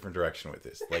little different direction with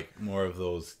this. Like, more of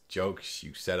those jokes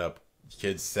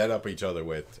kids set up each other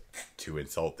with to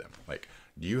insult them. Like,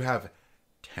 do you have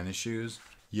tennis shoes?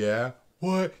 Yeah.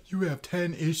 What? You have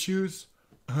 10 issues?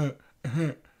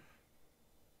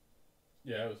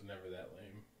 Yeah, I was never that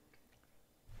lame.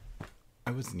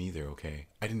 I wasn't either, okay?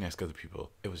 I didn't ask other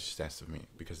people. It was just asked of me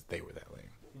because they were that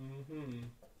lame.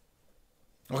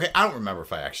 Mm-hmm. Okay, I don't remember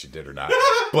if I actually did or not.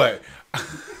 But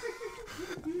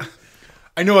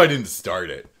I know I didn't start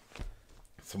it.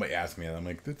 Somebody asked me, and I'm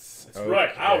like, "That's okay.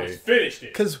 Right. I always finished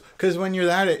it. Because when you're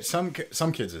that age, some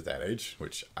kids at that age,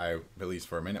 which I at least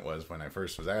for a minute was when I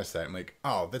first was asked that, I'm like,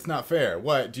 oh, that's not fair.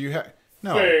 What do you have?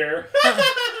 No, Fair.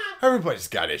 Everybody's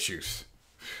got issues.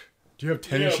 Do you have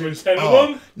 10 issues? 10 of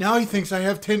them? Now he thinks I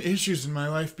have 10 issues in my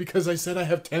life because I said I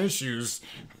have tennis shoes.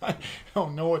 I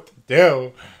don't know what to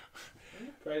do.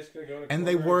 And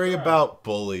they worry about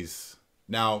bullies.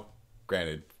 Now,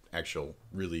 granted, actual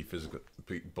really physical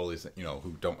bullies,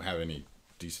 who don't have any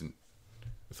decent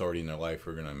authority in their life,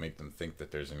 who are going to make them think that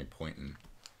there's any point in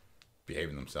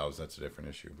behaving themselves. That's a different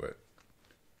issue. But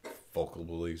vocal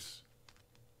bullies,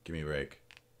 give me a break.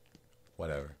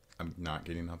 Whatever. I'm not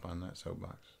getting up on that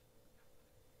soapbox.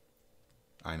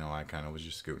 I know I kind of was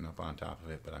just scooting up on top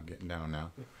of it, but I'm getting down now.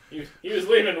 He was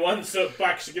leaving one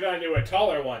soapbox to get onto a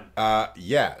taller one.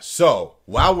 Yeah. So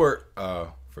while we're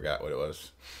forgot what it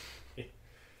was.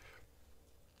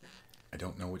 I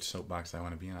don't know which soapbox I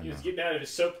want to be on. He was now. getting out of his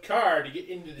soap car to get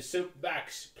into the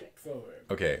soapbox platform.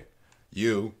 Okay,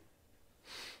 you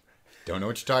don't know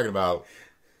what you're talking about.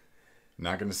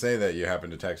 Not going to say that you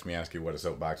happened to text me asking what a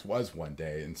soapbox was one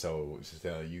day, and so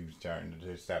you starting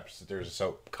to step. There's a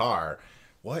soap car.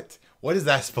 What? What is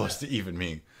that supposed to even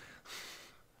mean?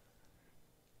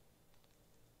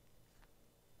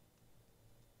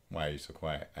 Why are you so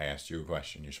quiet? I asked you a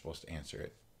question. You're supposed to answer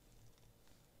it.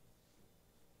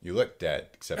 You look dead,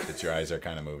 except that your eyes are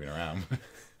kind of moving around.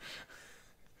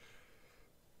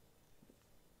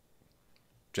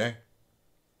 Jay?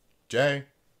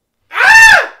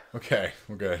 Ah! Okay,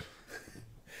 we're good.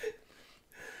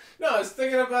 No, I was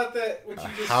thinking about that. What you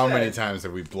just How said. many times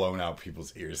have we blown out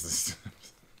people's ears this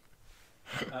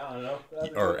I don't know.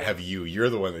 Or have you? You're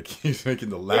the one that keeps making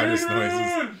the loudest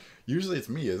noises. Usually it's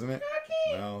me, isn't it?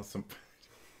 Well,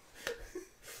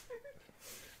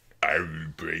 I will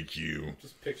break you.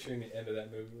 Just picturing the end of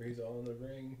that movie where he's all in the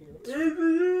ring.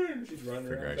 She's running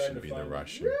Figure around I trying should to be the find him.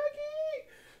 Russian. Rocky!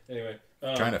 Anyway.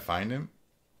 Trying to find him?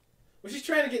 Well, she's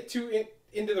trying to get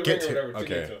into the ring or whatever. To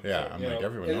get to him. Yeah, So, I'm you like, know,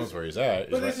 everyone knows where he's at.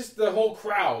 But it's just the whole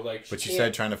crowd. But you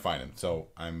said trying to find him, so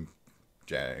I'm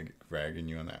ragging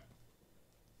you on that.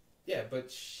 Yeah,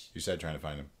 but... You said trying to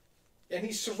find him. And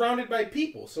he's surrounded by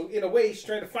people, so in a way, she's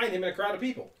trying to find him in a crowd of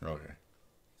people. Okay.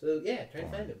 So, yeah,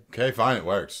 trying to find him. Okay, fine, it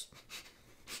works.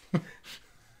 What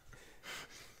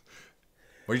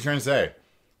are you trying to say?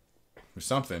 There's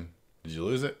something. Did you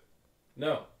lose it?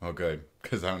 No. Oh, good.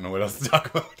 Because I don't know what else to talk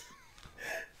about.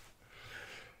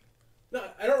 No,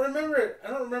 I don't remember it. I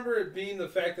don't remember it being the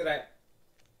fact that I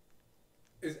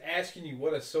is asking you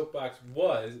what a soapbox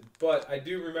was, but I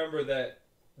do remember that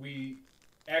we,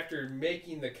 after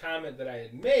making the comment that I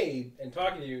had made and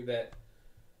talking to you, that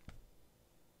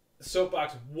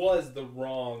soapbox was the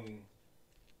wrong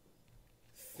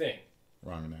thing.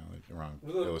 Wrong analogy. Wrong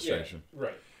Well, illustration. Yeah,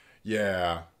 right.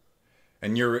 Yeah.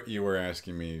 And you were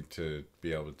asking me to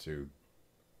be able to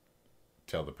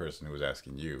tell the person who was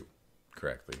asking you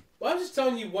correctly. Well, I'm just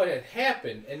telling you what had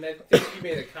happened, and I think you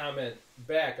made a comment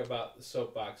back about the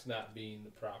soapbox not being the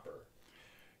proper.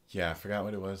 Yeah, I forgot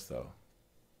what it was, though.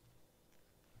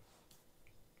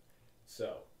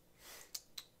 So.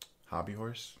 Hobby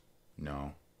horse?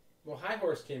 No. Well, High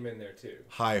Horse came in there, too.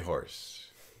 High horse.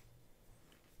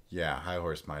 Yeah, high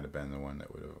horse might have been the one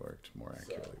that would have worked more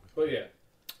accurately. But yeah.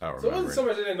 I don't So it remember. wasn't so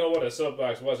much I didn't know what a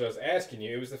soapbox was I was asking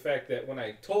you. It was the fact that when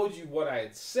I told you what I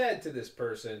had said to this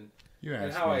person You and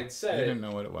asked how me. I had said You it. didn't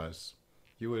know what it was.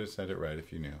 You would have said it right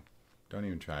if you knew. Don't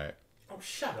even try it. Oh,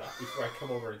 shut up before I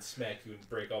come over and smack you and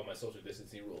break all my social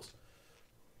distancing rules.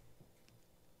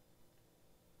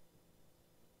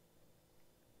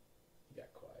 You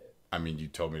got quiet. I mean, you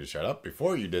told me to shut up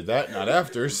before you did that, not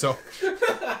after, so...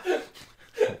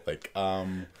 like,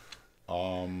 Well,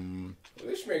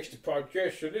 this makes the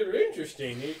podcast a little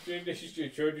interesting. This is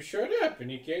just told to shut up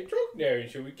and you can't talk now, and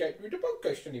so we can't do the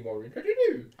podcast anymore. And what do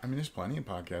you do? I mean, there's plenty of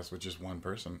podcasts with just one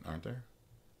person, aren't there?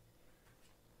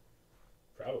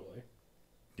 Probably.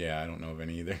 Yeah, I don't know of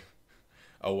any either.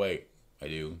 Oh, wait. I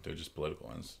do. They're just political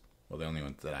ones. Well, the only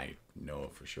ones that I know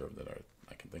for sure that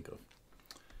I can think of.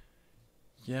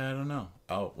 Yeah, I don't know.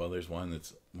 Oh, well, there's one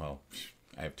that's... Well,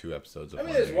 I have 2 episodes of I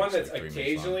mean, there's one that's like 3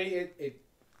 minutes long. occasionally...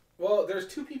 Well, there's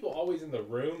 2 people always in the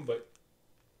room, but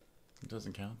It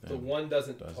doesn't count then. the one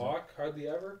doesn't Does it? talk hardly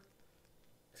ever,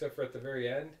 except for at the very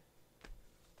end.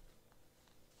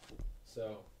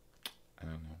 So, I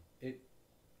don't know.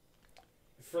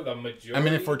 for the majority... I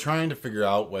mean, if we're trying to figure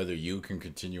out whether you can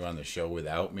continue on the show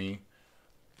without me,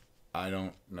 I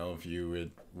don't know if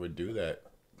you would do that.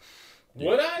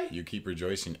 Would I? You keep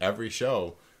rejoicing every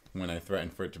show when I threaten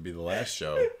for it to be the last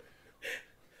show.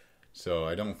 So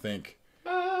I don't think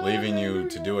leaving you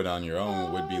to do it on your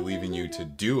own would be leaving you to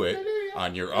do it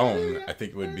on your own. I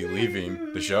think it would be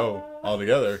leaving the show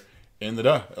altogether in the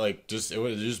dust. Like, it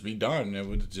would just be done. It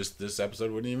would just, this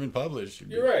episode wouldn't even publish.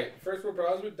 You're right. First world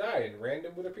problems would die and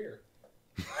random would appear.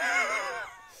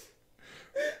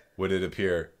 Would it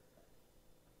appear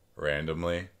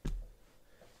randomly?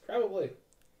 Probably.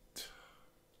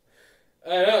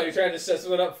 I know, you're trying to set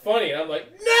something up funny, and I'm like,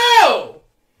 no!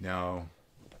 No.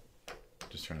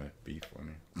 Just trying to be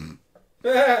funny.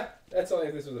 That's only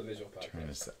if this was a visual Trying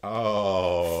to podcast. say,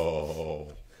 oh,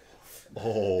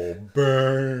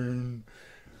 burn.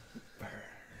 I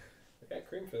got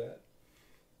cream for that.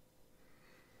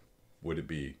 Would it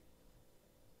be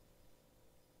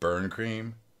burn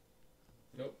cream?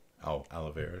 Nope. Oh,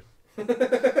 aloe vera.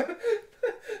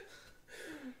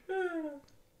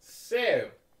 So,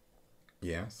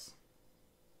 Yes.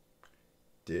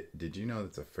 Did you know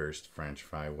that the first French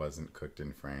fry wasn't cooked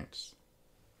in France?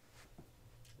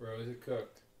 where was it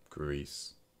cooked?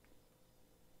 Greece.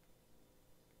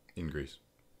 In Greece.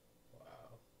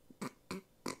 Wow. What'd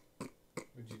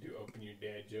you do, open your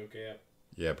dad joke app?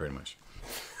 Yeah, pretty much.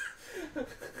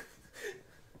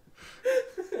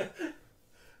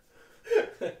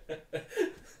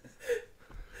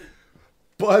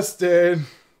 Busted!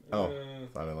 Oh,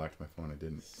 thought I locked my phone. I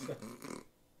didn't.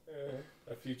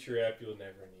 A future app you'll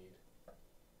never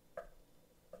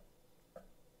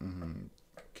need.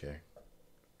 Okay.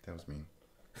 That was mean.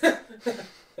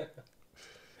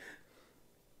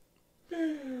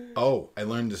 Oh, I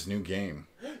learned this new game.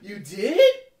 You did?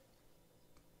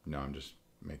 No, I'm just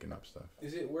making up stuff.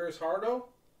 Is it Where's Hardo?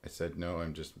 I said no,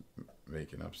 I'm just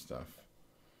making up stuff.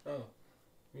 Oh,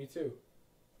 me too.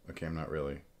 Okay, I'm not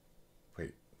really.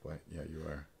 Wait, what? Yeah, you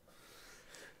are.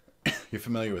 You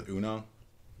familiar with Uno?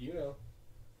 You know.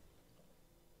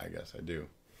 I guess I do.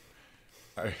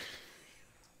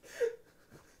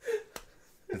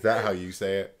 Is that how you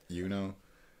say it? You know?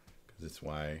 Because it's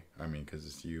Y. I mean, because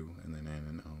it's U and then N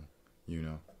and O. You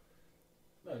know.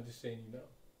 No, I'm just saying you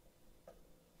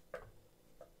know.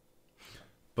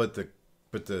 But the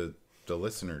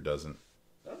listener doesn't.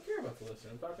 I don't care about the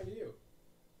listener. I'm talking to you.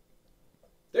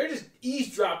 They're just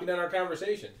eavesdropping on our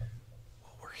conversation.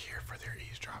 Well, we're here for their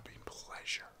eavesdropping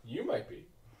pleasure. You might be.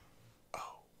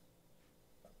 Oh.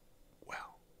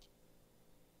 Well.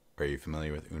 Are you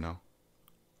familiar with Uno?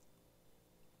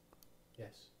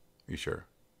 Yes. Are you sure?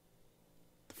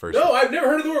 First. No, I've never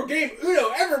heard of the word game Uno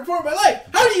ever before in my life.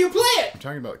 How do you play it? I'm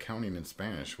talking about counting in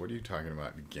Spanish. What are you talking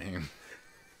about? Game.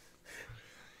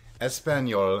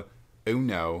 Español,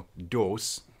 uno,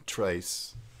 dos,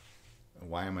 tres.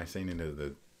 Why am I saying it in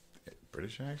the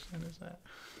British accent? Is that?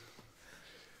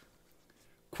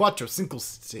 Cuatro, cinco,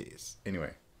 seis. Anyway.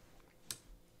 I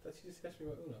thought you just asked me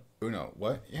about Uno. Uno.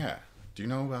 What? Yeah. Do you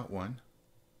know about one?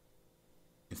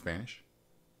 In Spanish?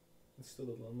 It's still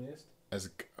the loneliest. As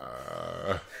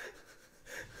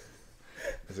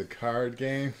a card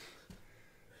game.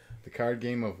 The card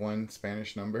game of one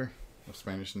Spanish number. Of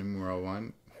Spanish numero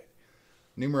one.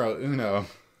 Numero uno.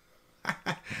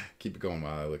 Keep it going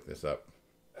while I look this up.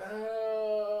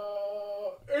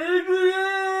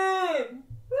 Adrian!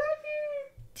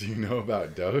 Do you know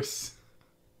about dos?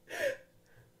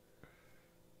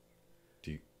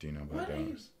 Do you know about What?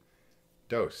 dos?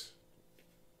 Dos.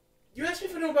 You asked me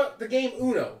if I know about the game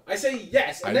Uno. I say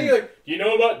yes, and I then you're like, you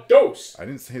know about Dos? I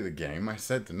didn't say the game. I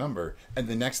said the number. And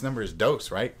the next number is dos,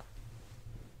 right?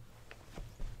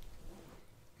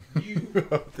 You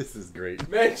This is great.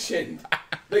 mentioned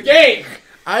the game.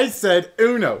 I said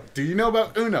Uno. Do you know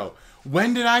about Uno?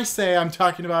 When did I say I'm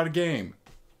talking about a game?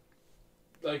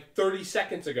 Like 30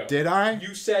 seconds ago. Did I?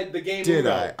 You said the game Did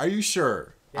Uno. I? Are you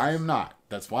sure? I am not.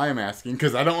 That's why I'm asking,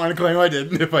 because I don't want to claim I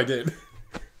didn't if I did.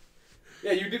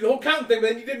 Yeah, you did the whole count thing, but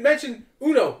then you didn't mention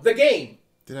Uno, the game.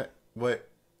 Did I? What?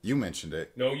 You mentioned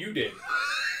it. No, you did.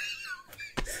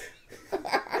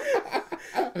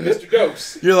 Mr.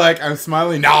 Dose. You're like, I'm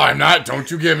smiling. No, I'm not. Don't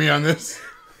you get me on this.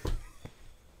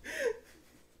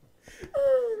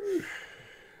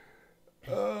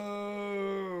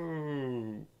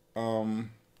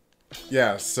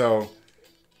 Yeah, so.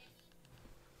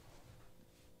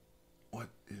 What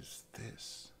is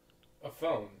this? A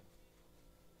phone.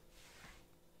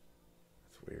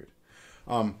 It's weird.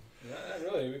 Not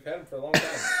really. We've had them for a long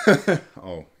time.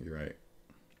 Oh, you're right.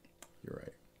 You're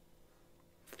right.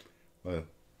 Well,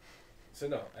 So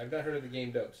no, I've not heard of the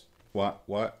game Dose. what?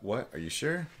 Are you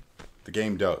sure? The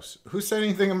game Dos. Who said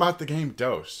anything about the game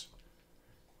Dos?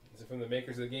 Is it from the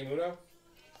makers of the game Uno?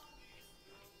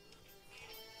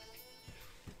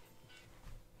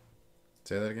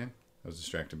 Say that again? I was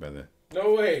distracted by the...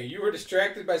 No way. You were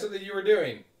distracted by something you were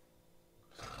doing.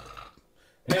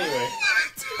 Anyway.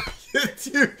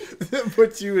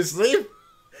 Put you asleep?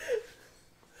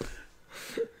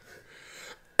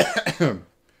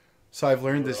 So I've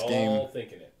learned this We're game. all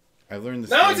thinking it. I've learned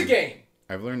this Now game. it's a game.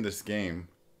 I've learned this game.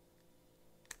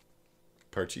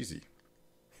 Parcheesi.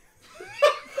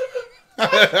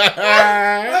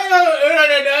 Oh,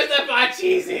 Uno no not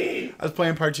cheesy. I was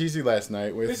playing Parcheesi last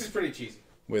night This is pretty cheesy.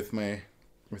 with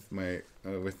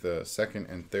the second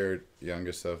and third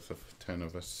youngest of 10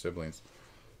 of us siblings.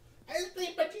 I was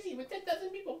playing Parcheesi with 10,000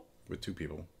 people. With 2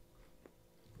 people.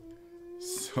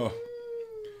 So,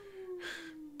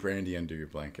 brandy under your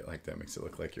blanket like that makes it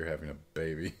look like you're having a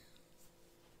baby.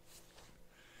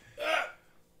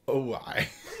 Oh, why?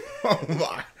 Oh,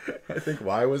 why? I think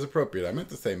why was appropriate. I meant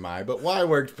to say my, but why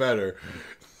worked better.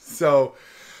 So,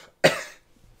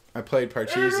 I played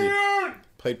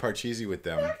Parcheesi with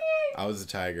them. I was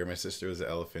the tiger, my sister was the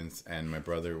elephants, and my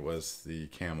brother was the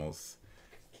camels.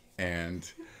 And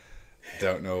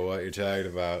don't know what you're talking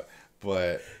about,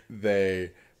 but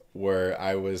I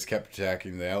kept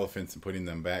attacking the elephants and putting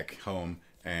them back home,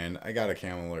 and I got a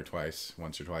camel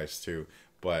once or twice too,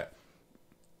 but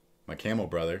my camel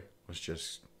brother was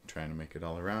just trying to make it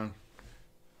all around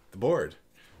the board,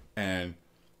 and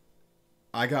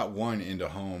I got one into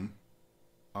home,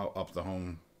 up the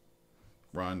home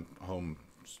run, home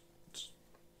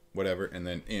whatever, and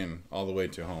then in all the way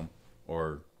to home,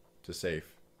 or to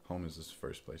safe. Home is the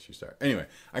first place you start. Anyway,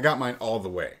 I got mine all the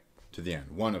way to the end.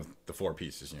 One of the 4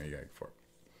 pieces, you got 4.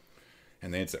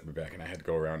 And they had set me back, and I had to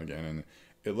go around again. And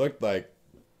it looked like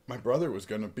my brother was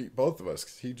going to beat both of us,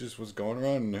 because he just was going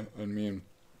around, and me and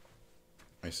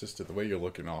my sister, the way you're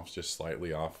looking off, just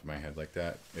slightly off my head like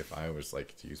that. If I was,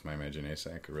 like, to use my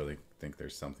imagination, I could really think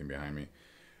there's something behind me.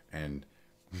 And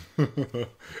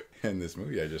and this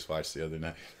movie I just watched the other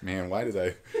night, man, why did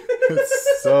I...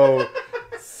 It's so...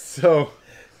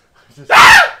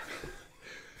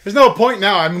 There's no point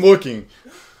now. I'm looking.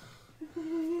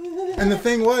 And the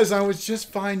thing was, I was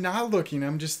just fine not looking.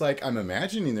 I'm just like, I'm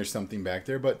imagining there's something back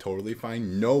there, but totally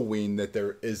fine knowing that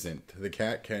there isn't. The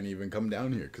cat can't even come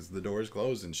down here because the door is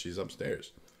closed and she's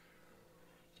upstairs.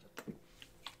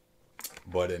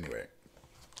 But anyway.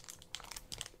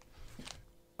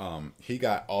 He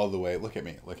got all the way, look at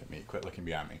me, quit looking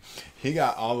beyond me. He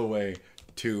got all the way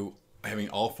to having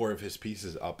all 4 of his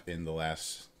pieces up in the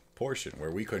last portion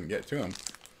where we couldn't get to him.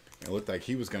 It looked like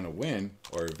he was going to win,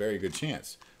 or a very good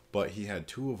chance. but he had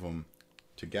two of them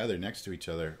together next to each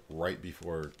other right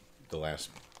before the last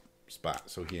spot.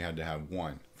 So he had to have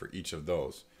one for each of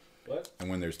those. What? And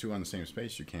when there's two on the same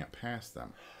space, you can't pass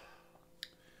them.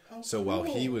 How So while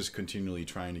he cool. was continually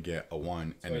trying to get a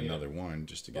one and So, yeah. another one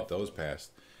just to get those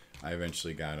passed, I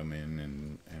eventually got them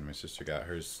in, and my sister got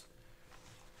hers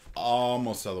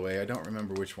almost all the way. I don't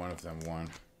remember which one of them won,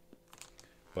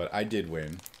 but I did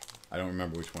win. I don't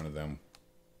remember which one of them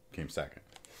came second.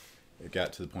 It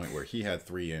got to the point where he had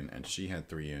 3 in, and she had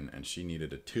 3 in, and she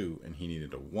needed a 2, and he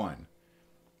needed a 1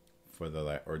 for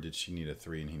the or did she need a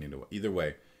 3 and he needed a 1? Either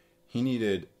way, he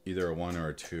needed either a 1 or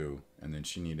a 2, and then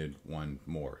she needed 1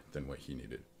 more than what he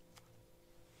needed.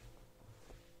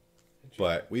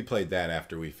 But we played that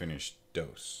after we finished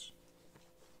Dos.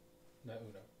 Not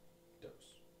Uno. Dos.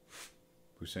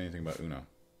 Who said anything about Uno?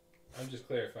 I'm just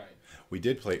clarifying. We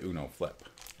did play Uno Flip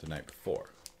the night before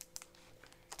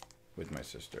with my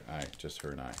sister. Just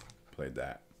her and I played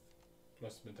that.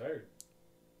 Must have been tired.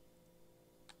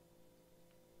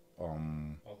 All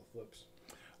the flips.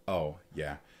 Oh,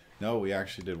 yeah. No, we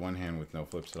actually did one hand with no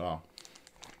flips at all.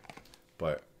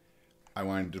 But I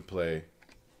wanted to play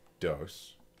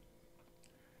Dos.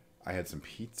 I had some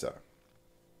pizza.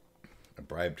 I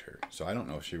bribed her. So I don't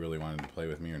know if she really wanted to play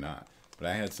with me or not. But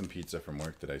I had some pizza from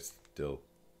work that I still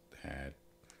had.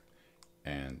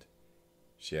 And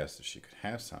she asked if she could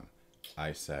have some.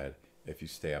 I said, if you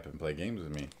stay up and play games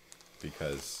with me.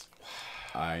 Because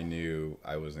I knew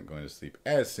I wasn't going to sleep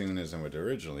as soon as I would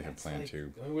originally have planned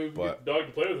to. The only way we But get the dog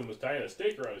to play with him was tying a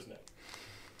stake around his neck.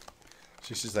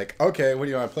 she's like, okay, what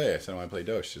do you want to play? I said, I want to play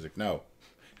Dos. She's like, no,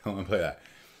 I don't want to play that.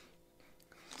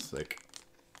 It's like,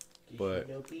 but,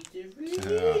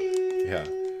 yeah.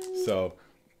 So,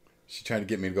 she tried to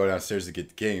get me to go downstairs to get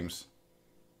the games,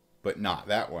 but not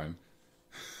that one.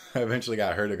 I eventually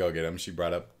got her to go get them. She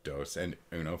brought up Dos and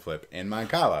Uno Flip and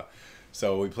Mancala.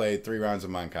 So, we played 3 rounds of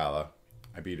Mancala.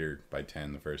 I beat her by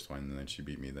 10 the first one, and then she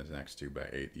beat me the next 2 by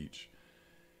 8 each.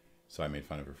 So, I made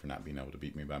fun of her for not being able to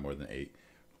beat me by more than 8.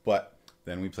 But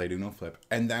then we played Uno Flip,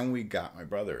 and then we got my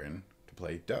brother in to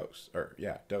play Dos.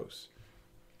 Dos.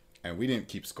 And we didn't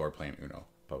keep score playing Uno,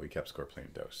 but we kept score playing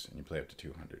Dos. And you play up to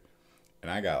 200. And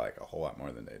I got like a whole lot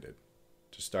more than they did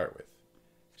to start with.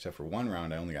 Except for one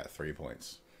round, I only got 3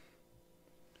 points.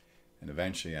 And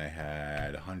eventually I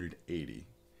had 180.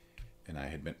 And I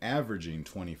had been averaging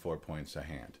 24 points a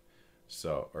hand.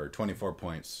 So, or 24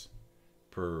 points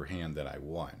per hand that I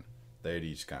won. They had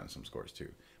each gotten some scores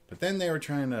too. But then they were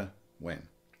trying to win.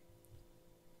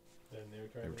 And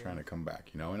They were trying to come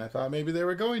back, you know, and I thought maybe they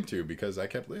were going to because I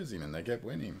kept losing and they kept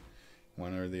winning,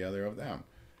 one or the other of them.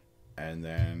 And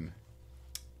then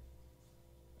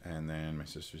my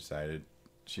sister decided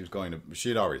she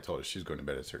had already told us she was going to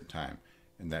bed at a certain time,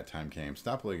 and that time came.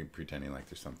 Stop looking, pretending like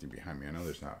there's something behind me. I know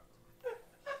there's not.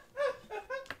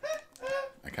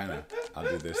 I'll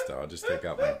do this though. I'll just take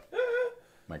out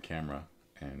my camera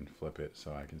and flip it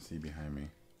so I can see behind me.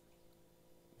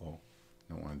 Oh,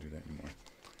 don't want to do that anymore.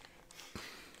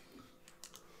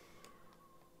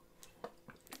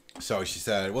 So she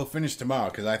said, we'll finish tomorrow,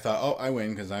 because I thought, oh, I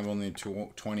win because I'm only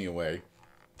 20 away.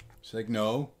 She's like,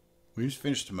 no, we just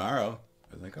finish tomorrow.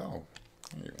 I was like, oh,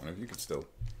 one of you could still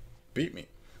beat me.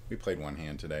 We played one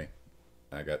hand today.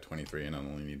 I got 23 and I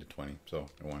only needed 20, so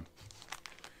I won.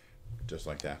 Just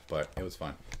like that, but it was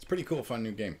fun. It's a pretty cool, fun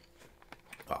new game.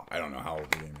 Well, I don't know how old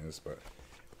the game is, but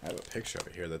I have a picture of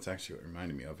it here. That's actually what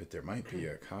reminded me of it. There might be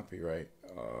a copyright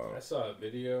I saw a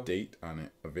video date on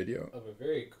it. A video? of a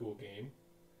very cool game.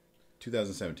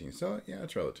 2017. So, yeah,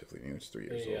 it's relatively new. It's 3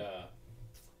 years old.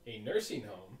 A nursing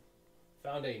home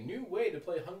found a new way to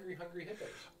play Hungry Hungry Hippos.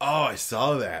 Oh, I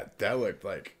saw that. That looked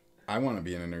like I want to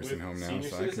be in a nursing With home now, senior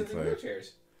so I can citizens in play.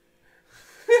 wheelchairs.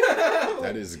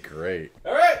 That is great.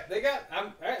 All right, all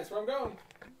right, that's where I'm going.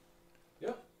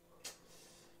 Yep.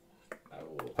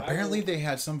 Apparently, they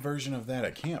had some version of that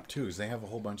at camp too. Cause they have a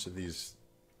whole bunch of these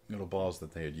little balls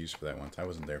that they had used for that once. I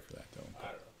wasn't there for that though. I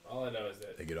don't know. All I know is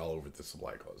that They get all over the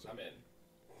supply closet. I'm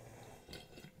in.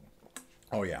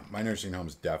 Oh yeah, my nursing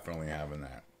home's definitely having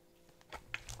that.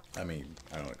 I mean,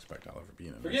 I don't expect I'll ever be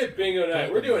in a Forget nursing bingo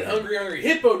night. We're doing Hungry Hungry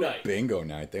Hippo night. bingo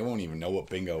night. They won't even know what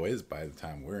bingo is by the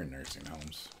time we're in nursing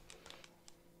homes.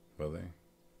 Will they?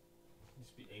 Used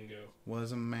to be Ingo.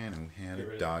 Was a man who had Get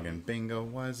rid a of dog, the and Bingo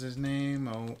was his name.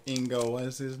 Oh, Ingo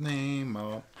was his name.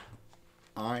 Oh,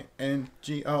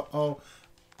 INGO.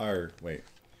 Or wait,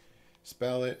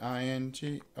 spell it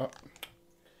INGO.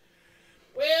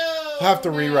 Well, I'll have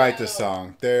to rewrite the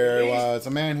song. There was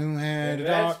a man who had And a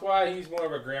that's dog. why he's more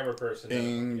of a grammar person. than a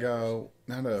Bingo.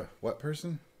 Not a what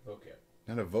person? vocab.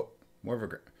 Not a more of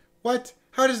a. What?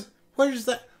 How does? Where does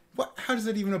that? What? How does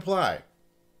that even apply?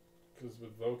 Because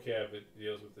with vocab, it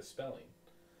deals with the spelling.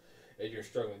 And you're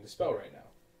struggling to spell right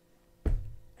now.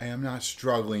 I am not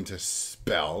struggling to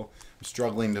spell. I'm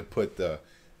struggling to put the...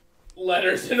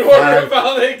 Letters in order of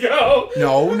how they go.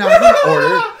 No, not in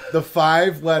order. The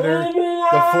 5-letter...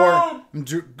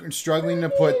 I'm struggling to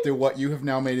put what you have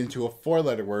now made into a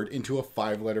 4-letter word into a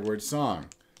 5-letter word song.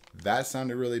 That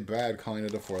sounded really bad calling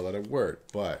it a 4-letter word,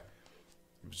 but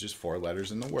it was just 4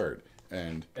 letters in the word.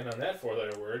 And on that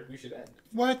 4-letter word, we should end.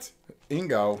 what?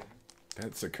 Ingo,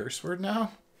 that's a curse word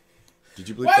now? Did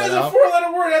you bleep Why that does a out?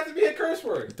 4-letter word have to be a curse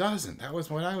word? It doesn't. That was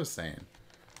what I was saying.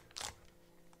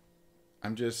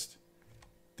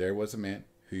 There was a man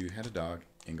who had a dog.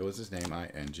 Ingo was his name,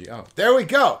 Ingo. There we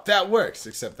go. That works.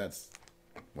 Except that's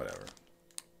whatever.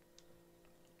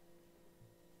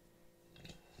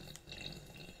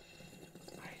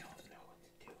 I don't know what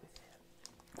to do with him.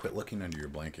 Quit looking under your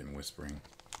blanket and whispering.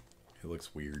 It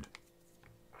looks weird.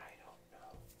 I don't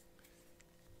know.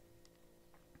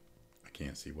 I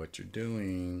can't see what you're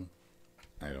doing.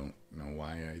 I don't know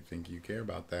why I think you care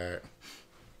about that.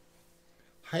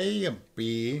 Hey,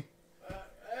 B.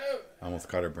 I almost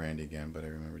caught her Brandy again, but I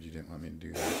remembered you didn't want me to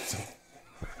do that. So.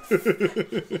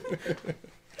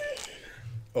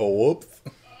 Oh, whoops.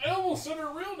 I almost said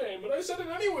her real name, but I said it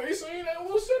anyway, saying I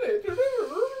almost said it.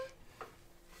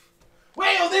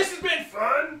 Well, this has been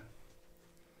fun.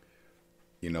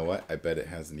 You know what? I bet it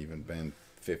hasn't even been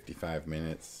 55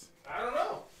 minutes. I don't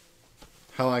know.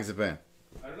 How long has it been?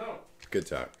 I don't know. Good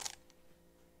talk.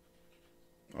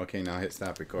 Okay, now hit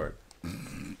stop record.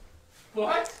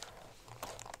 What?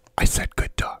 I said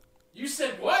good talk. You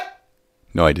said what?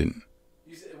 No, I didn't.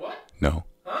 You said what? No.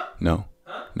 Huh? No.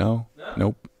 Huh? No. No?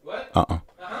 Nope. What? Uh-uh.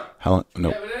 Uh-huh. How long?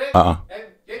 Nope. Yeah, Uh-uh.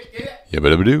 Get it? Yeah,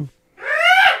 but do.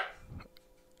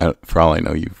 For all I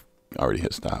know, you've already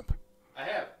hit stop. I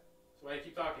have. So why do you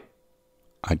keep talking?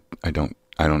 I don't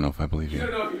know if I believe You you.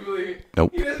 don't know if you believe me.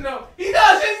 Nope. He doesn't know.